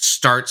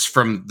starts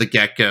from the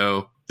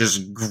get-go,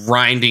 just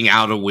grinding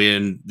out a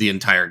win the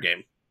entire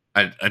game.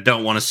 I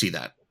don't want to see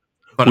that.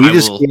 But we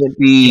just can't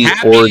be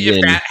Oregon.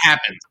 If that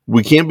happens.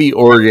 We can't be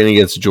Oregon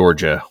against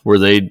Georgia, where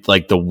they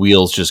like the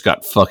wheels just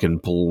got fucking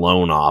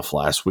blown off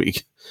last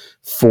week,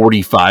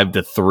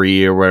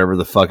 45-3 or whatever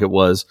the fuck it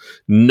was.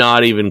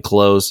 Not even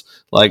close.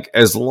 Like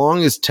as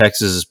long as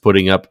Texas is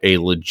putting up a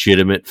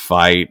legitimate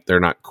fight, they're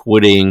not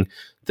quitting.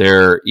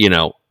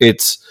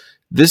 This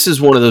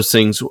is one of those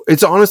things.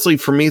 It's honestly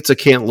for me, it's a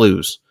can't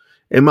lose.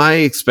 Am I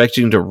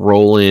expecting to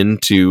roll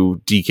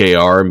into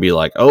DKR and be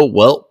like, oh,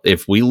 well,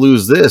 if we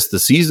lose this, the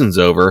season's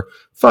over?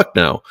 Fuck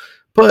no.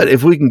 But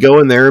if we can go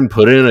in there and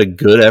put in a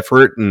good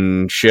effort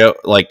and show,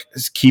 like,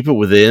 keep it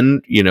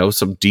within,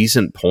 some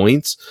decent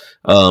points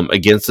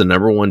against the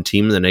number one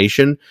team in the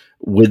nation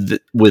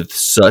with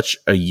such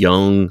a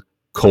young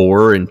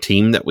core and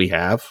team that we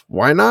have,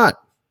 why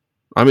not?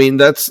 I mean,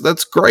 that's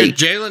great.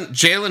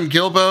 Jalen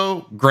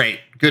Gilbo,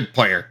 great. Good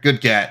player. Good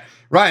get.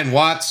 Ryan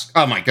Watts,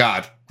 oh, my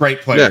God.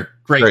 Great player. Yeah.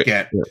 Great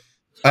get.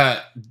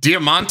 Yeah.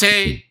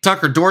 Diamante,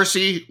 Tucker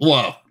Dorsey.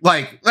 Whoa.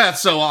 Like,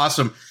 that's so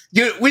awesome.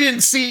 We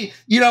didn't see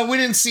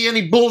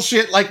any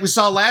bullshit like we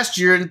saw last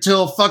year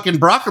until fucking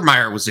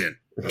Brockermeyer was in.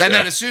 And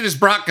then as soon as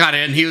Brock got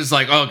in, he was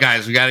like, oh,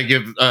 guys, we got to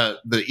give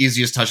the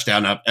easiest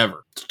touchdown up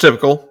ever. It's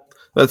typical.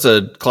 That's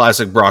a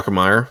classic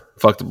Brockermeyer.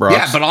 Fuck the Brocs.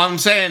 Yeah, but all I'm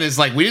saying is,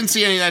 like, we didn't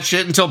see any of that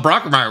shit until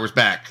Brockermeyer was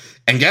back.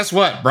 And guess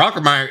what?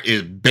 Brockermeyer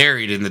is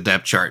buried in the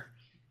depth chart.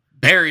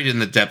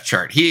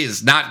 He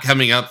is not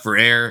coming up for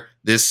air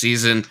this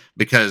season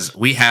because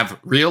we have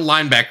real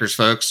linebackers,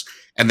 folks,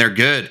 and they're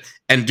good.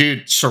 And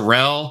dude,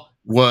 Sorrell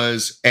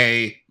was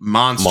a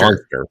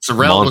monster.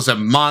 Was a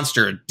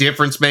monster, a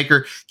difference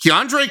maker.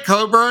 Keandre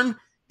Coburn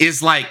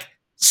is like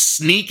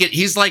sneaking.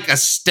 He's like a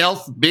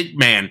stealth big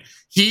man.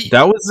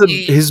 That was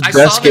his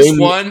best game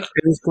in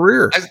his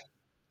career.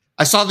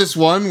 I saw this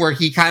one where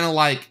he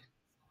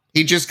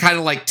just kind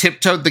of like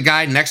tiptoed the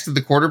guy next to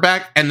the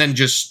quarterback and then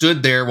just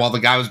stood there while the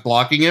guy was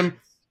blocking him.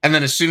 And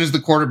then as soon as the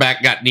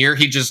quarterback got near,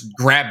 he just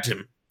grabbed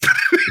him.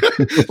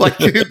 Like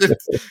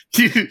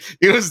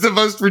it was the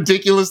most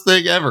ridiculous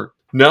thing ever.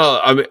 No,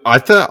 I mean, I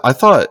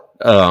thought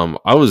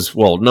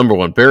number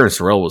one, Barron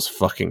Sorrell was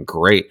fucking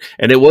great.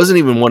 And it wasn't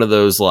even one of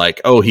those like,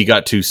 oh, he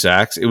got 2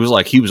 sacks. It was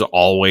like he was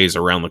always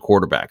around the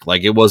quarterback.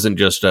 Like it wasn't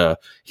just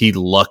he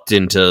lucked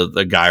into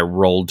the guy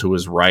rolled to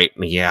his right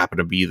and he happened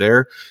to be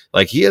there.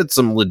 Like he had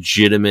some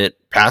legitimate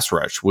pass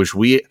rush,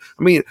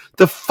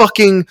 the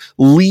fucking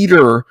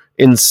leader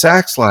in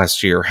sacks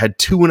last year had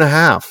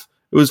 2.5.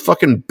 It was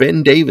fucking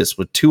Ben Davis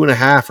with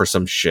 2.5 or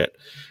some shit.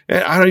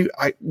 And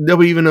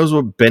nobody even knows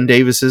what Ben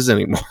Davis is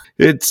anymore.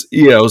 It's,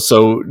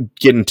 so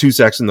getting 2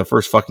 sacks in the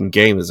first fucking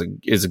game is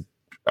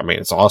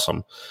it's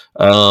awesome.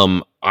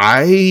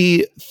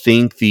 I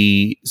think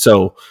I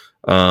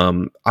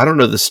don't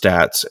know the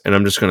stats and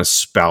I'm just going to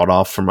spout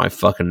off from my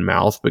fucking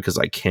mouth because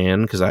I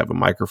have a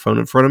microphone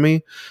in front of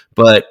me.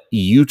 But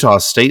Utah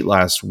State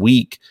last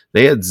week,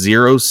 they had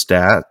 0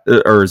 sacks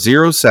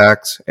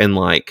and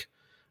I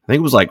think it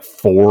was like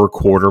 4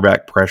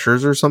 quarterback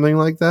pressures or something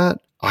like that.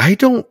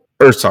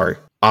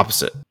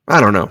 Opposite.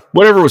 I don't know.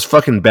 Whatever was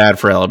fucking bad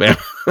for Alabama.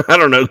 I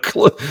don't know.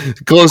 Close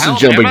to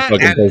jumping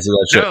fucking places of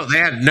that shit. No, they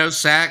had no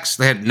sacks.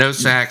 They had no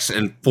sacks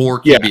and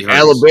 4 QB hurries.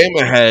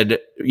 Alabama had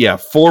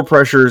 4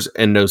 pressures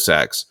and no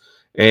sacks.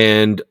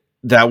 And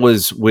that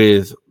was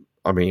with,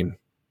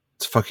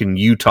 it's fucking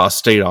Utah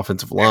State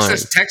offensive line.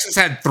 Texas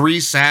had 3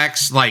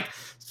 sacks, like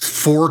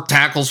 4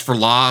 tackles for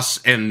loss,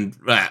 and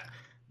an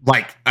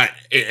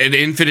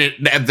infinite.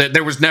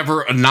 There was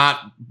never a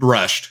not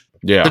rushed.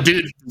 Yeah,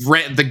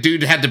 the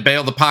dude had to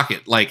bail the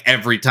pocket like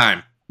every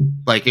time.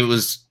 Like it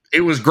was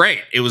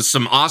great. It was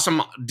some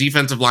awesome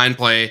defensive line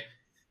play.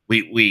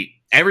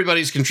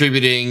 Everybody's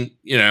contributing.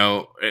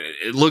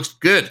 It looks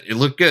good. It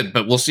looked good,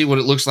 but we'll see what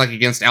it looks like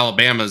against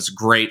Alabama's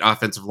great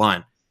offensive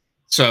line.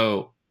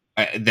 So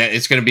that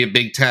it's going to be a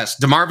big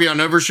test.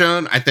 DeMarvion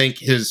Overshown, I think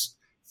his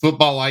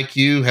football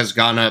IQ has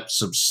gone up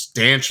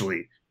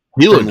substantially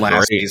from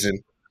last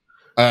season.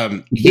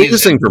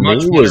 biggest thing for me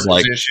was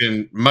like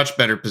much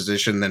better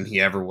position than he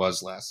ever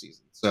was last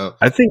season. So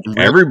I think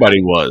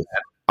everybody was.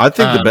 I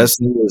think the best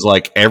thing was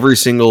like every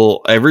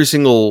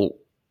single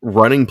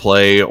running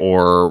play,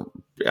 or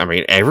I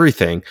mean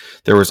everything.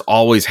 There was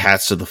always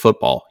hats to the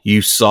football.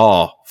 You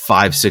saw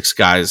 5-6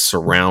 guys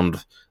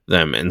surround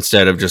them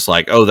instead of just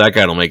like, oh, that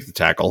guy will make the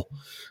tackle.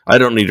 I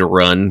don't need to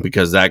run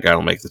because that guy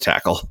will make the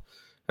tackle.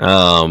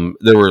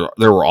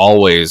 There were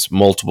always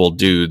multiple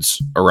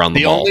dudes around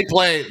the ball.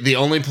 The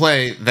only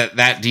play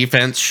that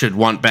defense should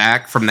want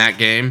back from that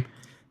game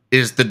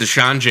is the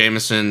Deshaun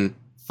Jameson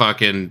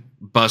fucking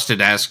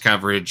busted ass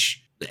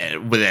coverage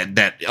with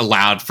that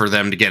allowed for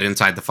them to get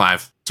inside the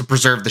 5 to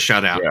preserve the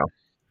shutout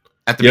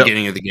at the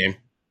beginning of the game.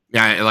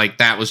 Yeah, like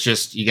that was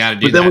just, you got to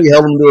do that. But then we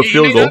held him to a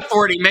field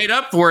goal. He made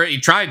up for it. He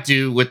tried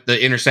to with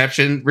the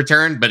interception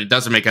return, but it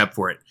doesn't make up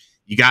for it.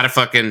 You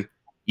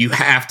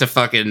have to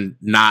fucking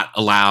not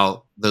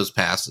allow those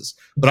passes.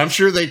 But I'm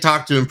sure they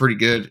talked to him pretty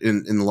good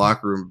in the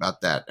locker room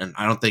about that, and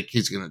I don't think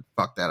he's going to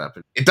fuck that up.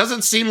 It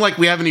doesn't seem like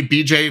we have any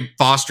BJ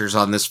Fosters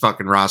on this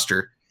fucking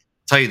roster.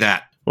 I'll tell you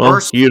that. Well,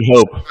 you'd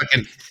hope.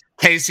 Fucking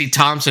Casey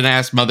Thompson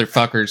ass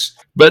motherfuckers.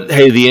 But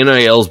hey, the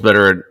NIL's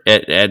better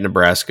at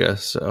Nebraska,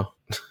 so...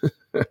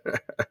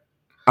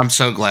 I'm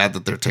so glad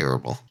that they're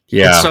terrible.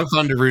 Yeah. It's so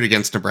fun to root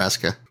against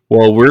Nebraska.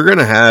 Well, we're going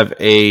to have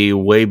a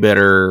way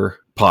better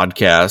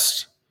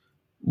podcast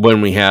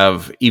when we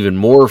have even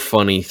more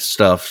funny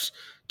stuff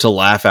to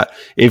laugh at.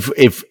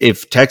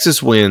 If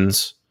Texas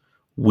wins,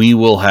 we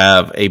will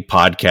have a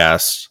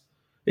podcast.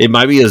 It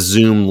might be a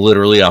Zoom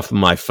literally off of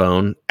my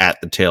phone at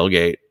the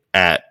tailgate,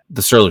 at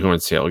the Surly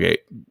Horns tailgate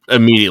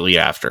immediately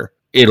after.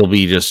 It'll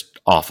be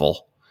just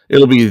awful.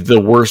 It'll be the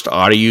worst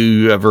audio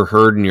you ever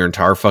heard in your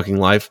entire fucking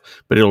life,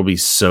 but it'll be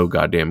so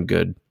goddamn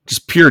good.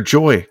 Just pure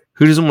joy.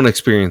 Who doesn't want to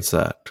experience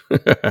that?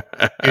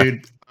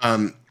 Dude,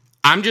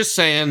 I'm just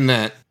saying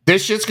that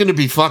this shit's going to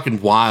be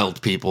fucking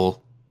wild,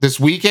 people. This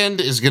weekend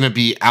is going to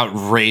be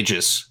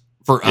outrageous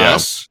for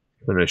us.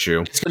 An issue.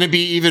 It's going to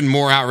be even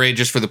more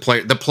outrageous for the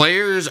player. The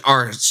players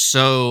are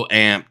so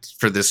amped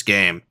for this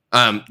game.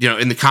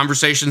 In the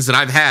conversations that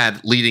I've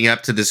had leading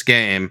up to this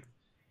game,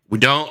 we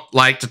don't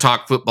like to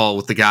talk football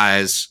with the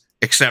guys,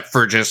 except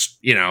for just,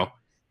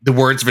 the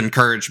words of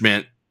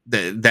encouragement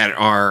that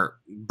are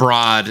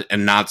broad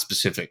and not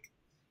specific.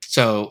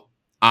 So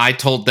I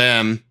told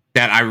them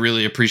that I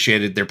really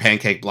appreciated their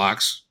pancake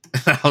blocks.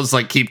 I was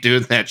like, keep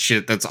doing that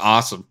shit. That's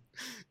awesome.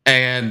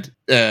 And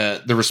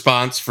the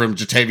response from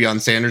Jatavion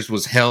Sanders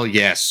was, hell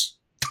yes.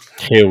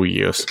 Hell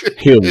yes.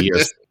 Hell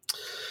yes.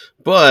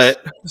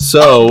 But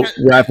so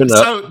wrapping up.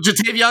 So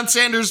Jatavion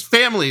Sanders'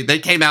 family, they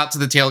came out to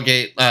the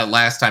tailgate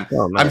last time.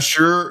 Oh, nice. I'm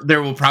sure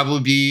there will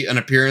probably be an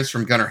appearance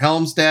from Gunnar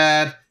Helm's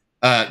dad.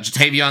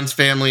 Jatavion's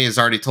family has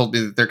already told me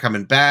that they're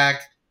coming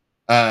back.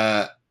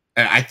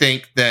 I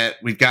think that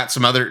we've got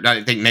some other.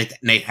 I think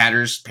Nate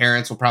Hatter's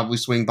parents will probably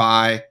swing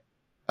by.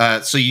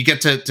 So you get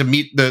to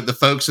meet the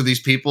folks of these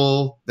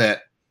people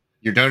that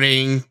you're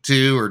donating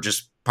to or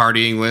just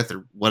partying with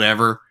or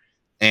whatever.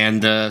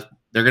 And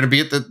they're going to be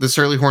at the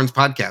Surly Horns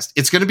podcast.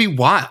 It's going to be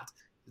wild.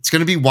 It's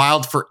going to be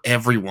wild for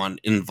everyone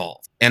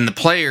involved. And the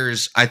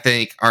players, I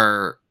think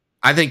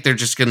they're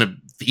just going to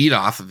feed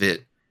off of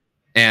it.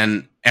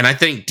 And I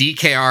think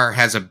DKR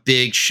has a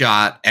big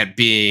shot at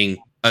being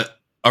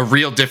a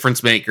real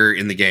difference maker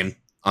in the game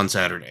on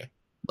Saturday.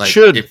 Like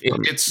if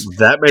it's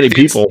that many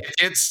people,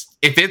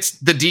 if it's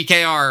the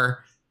DKR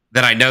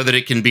that I know that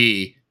it can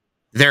be,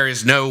 there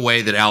is no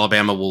way that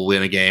Alabama will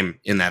win a game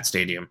in that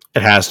stadium.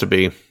 It has to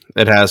be.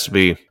 It has to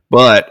be.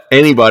 But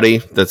anybody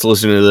that's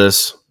listening to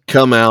this,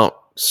 come out,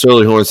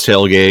 Surly Horns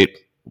tailgate.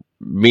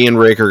 Me and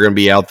Rick are going to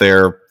be out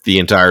there the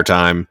entire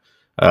time.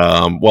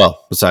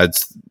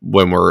 Besides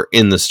when we're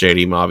in the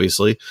stadium,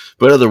 obviously.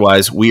 But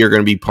otherwise, we are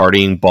going to be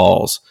partying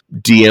balls.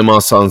 DM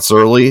us on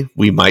Surly.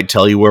 We might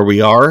tell you where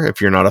we are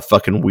if you're not a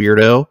fucking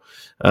weirdo.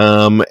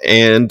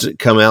 And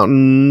come out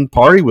and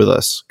party with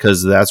us,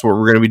 because that's what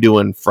we're going to be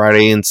doing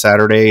Friday and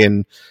Saturday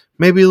and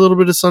maybe a little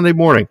bit of Sunday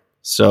morning.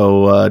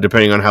 So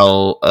depending on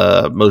how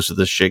most of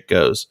this shit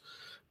goes.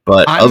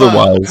 But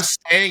otherwise, I'm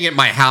staying at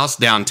my house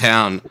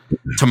downtown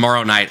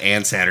tomorrow night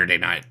and Saturday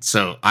night.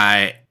 So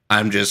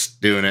I'm just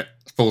doing it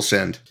full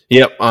send.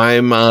 Yep,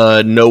 I'm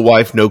no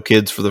wife, no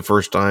kids for the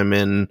first time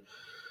in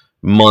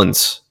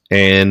months,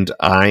 and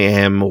I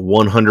am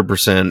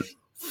 100%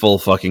 full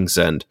fucking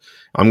send.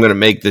 I'm gonna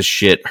make this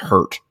shit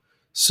hurt.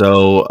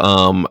 So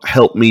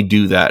help me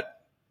do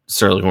that,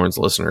 Surly Horns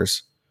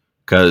listeners,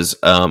 because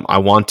I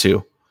want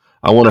to.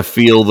 I want to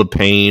feel the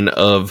pain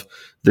of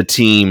the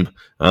team,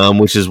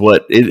 which is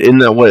isn't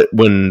that what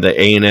when the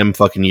A&M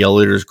fucking yell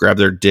leaders grab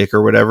their dick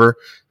or whatever?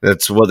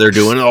 That's what they're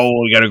doing. Oh,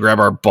 we got to grab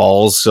our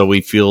balls so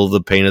we feel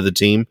the pain of the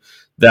team.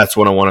 That's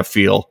what I want to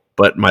feel,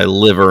 but my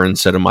liver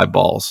instead of my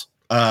balls.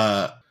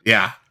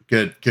 Yeah,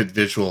 good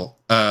visual.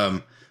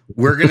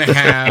 We're gonna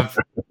have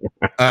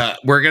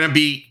we're gonna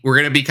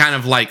be kind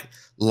of like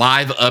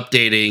live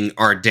updating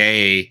our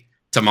day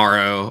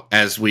tomorrow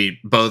as we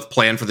both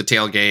plan for the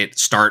tailgate,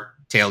 start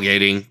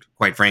tailgating,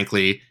 quite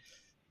frankly.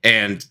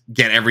 and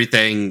get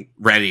everything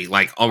ready.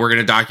 Like, we're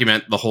going to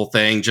document the whole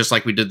thing, just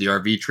like we did the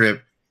RV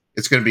trip.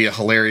 It's going to be a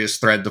hilarious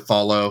thread to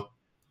follow.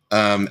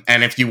 And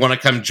if you want to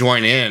come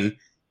join in,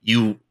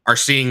 you are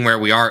seeing where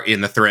we are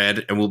in the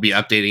thread, and we'll be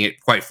updating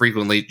it quite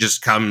frequently.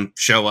 Just come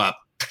show up.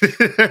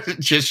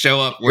 Just show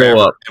up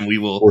wherever, and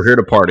we're here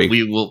to party.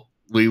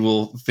 We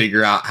will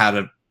figure out how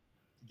to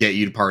get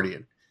you to party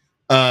in.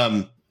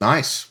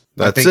 Nice.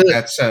 That's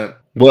it.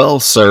 Well,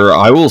 sir,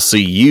 I will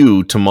see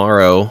you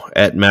tomorrow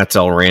at Matt's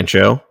El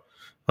Rancho.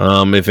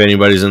 If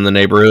anybody's in the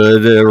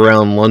neighborhood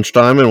around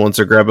lunchtime and wants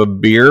to grab a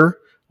beer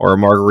or a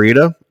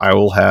margarita, I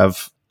will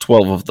have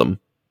 12 of them.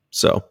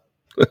 So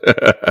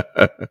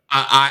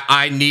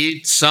I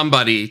need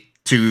somebody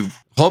to,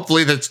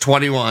 hopefully that's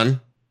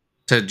 21,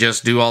 to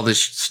just do all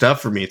this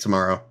stuff for me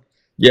tomorrow.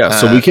 Yeah,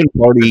 so we can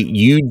party.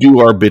 You do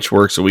our bitch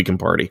work so we can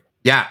party.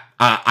 Yeah,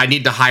 I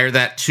need to hire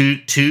that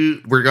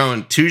two. We're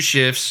going 2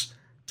 shifts,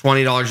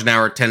 $20 an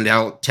hour,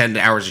 10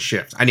 hours a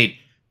shift. I need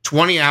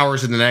 20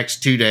 hours in the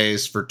next 2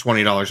 days for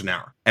 $20 an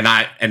hour.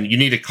 And you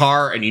need a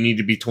car, and you need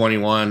to be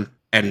 21,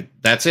 and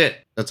that's it.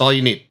 That's all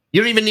you need.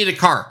 You don't even need a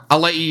car. I'll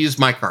let you use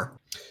my car.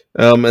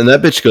 And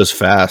that bitch goes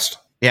fast.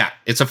 Yeah,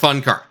 it's a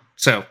fun car.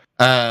 So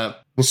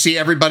we'll see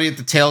everybody at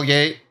the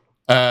tailgate.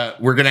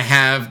 We're going to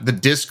have the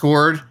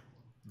Discord.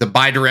 The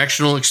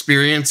bidirectional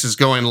experience is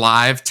going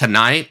live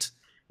tonight.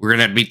 We're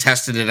going to be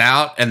testing it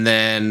out, and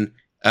then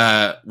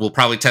we'll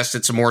probably test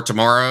it some more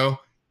tomorrow.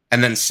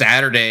 And then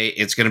Saturday,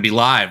 it's going to be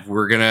live.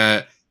 We're going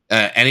to,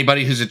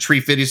 anybody who's a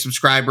Tree Fitty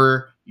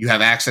subscriber, you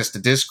have access to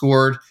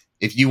Discord.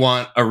 If you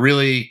want a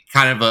really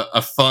kind of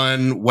a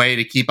fun way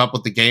to keep up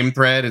with the game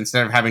thread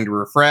instead of having to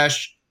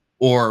refresh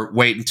or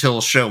wait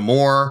until show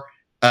more,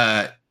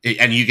 and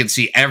you can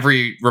see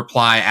every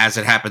reply as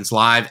it happens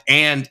live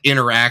and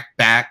interact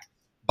back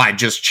by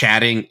just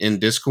chatting in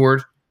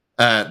Discord.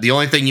 The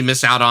only thing you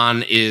miss out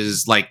on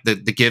is like the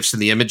GIFs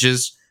and the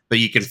images, but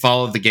you can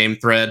follow the game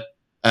thread.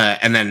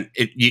 And then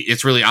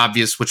it's really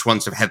obvious which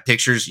ones have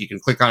pictures. You can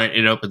click on it.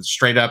 It opens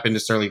straight up into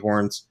Surly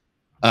Horns.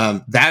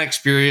 That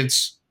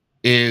experience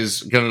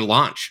is going to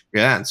launch.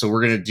 Yeah. And so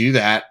we're going to do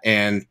that.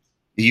 And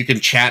you can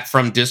chat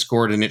from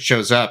Discord and it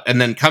shows up.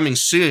 And then coming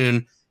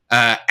soon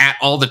at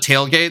all the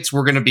tailgates,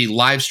 we're going to be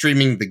live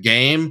streaming the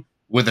game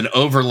with an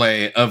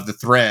overlay of the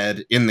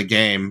thread in the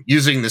game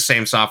using the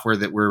same software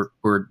that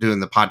we're doing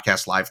the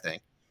podcast live thing.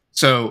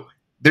 So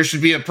there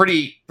should be a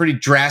pretty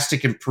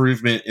drastic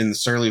improvement in the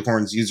Surly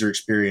Horns user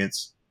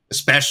experience,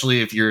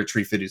 especially if you're a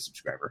Tree Fitty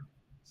subscriber.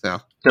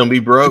 So don't be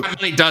broke.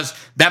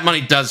 That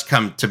money does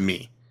come to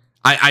me.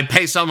 I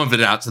pay some of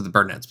it out to the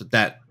Burnets, but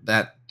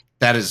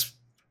that is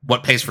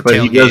what pays for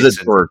tailgates. He does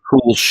it for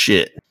cool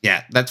shit.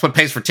 Yeah, that's what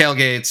pays for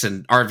tailgates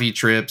and RV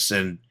trips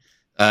and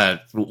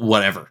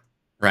whatever,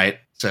 right?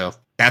 So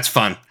that's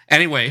fun.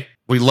 Anyway,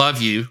 we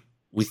love you.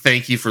 We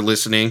thank you for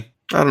listening.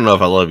 I don't know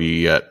if I love you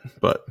yet,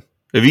 but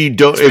if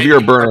you're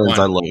a Burns,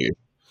 I love you.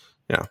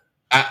 Yeah.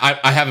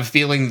 I have a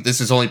feeling this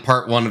is only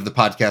part 1 of the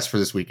podcast for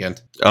this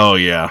weekend. Oh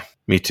yeah,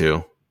 me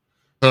too.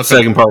 Okay.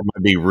 Second part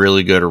might be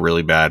really good or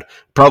really bad.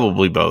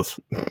 Probably both.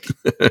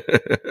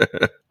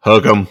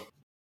 Hook 'em.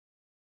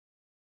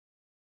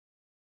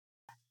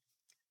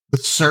 The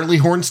Surly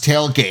Horns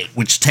tailgate,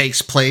 which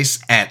takes place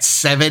at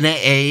 7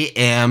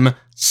 a.m.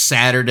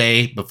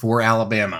 Saturday before Alabama.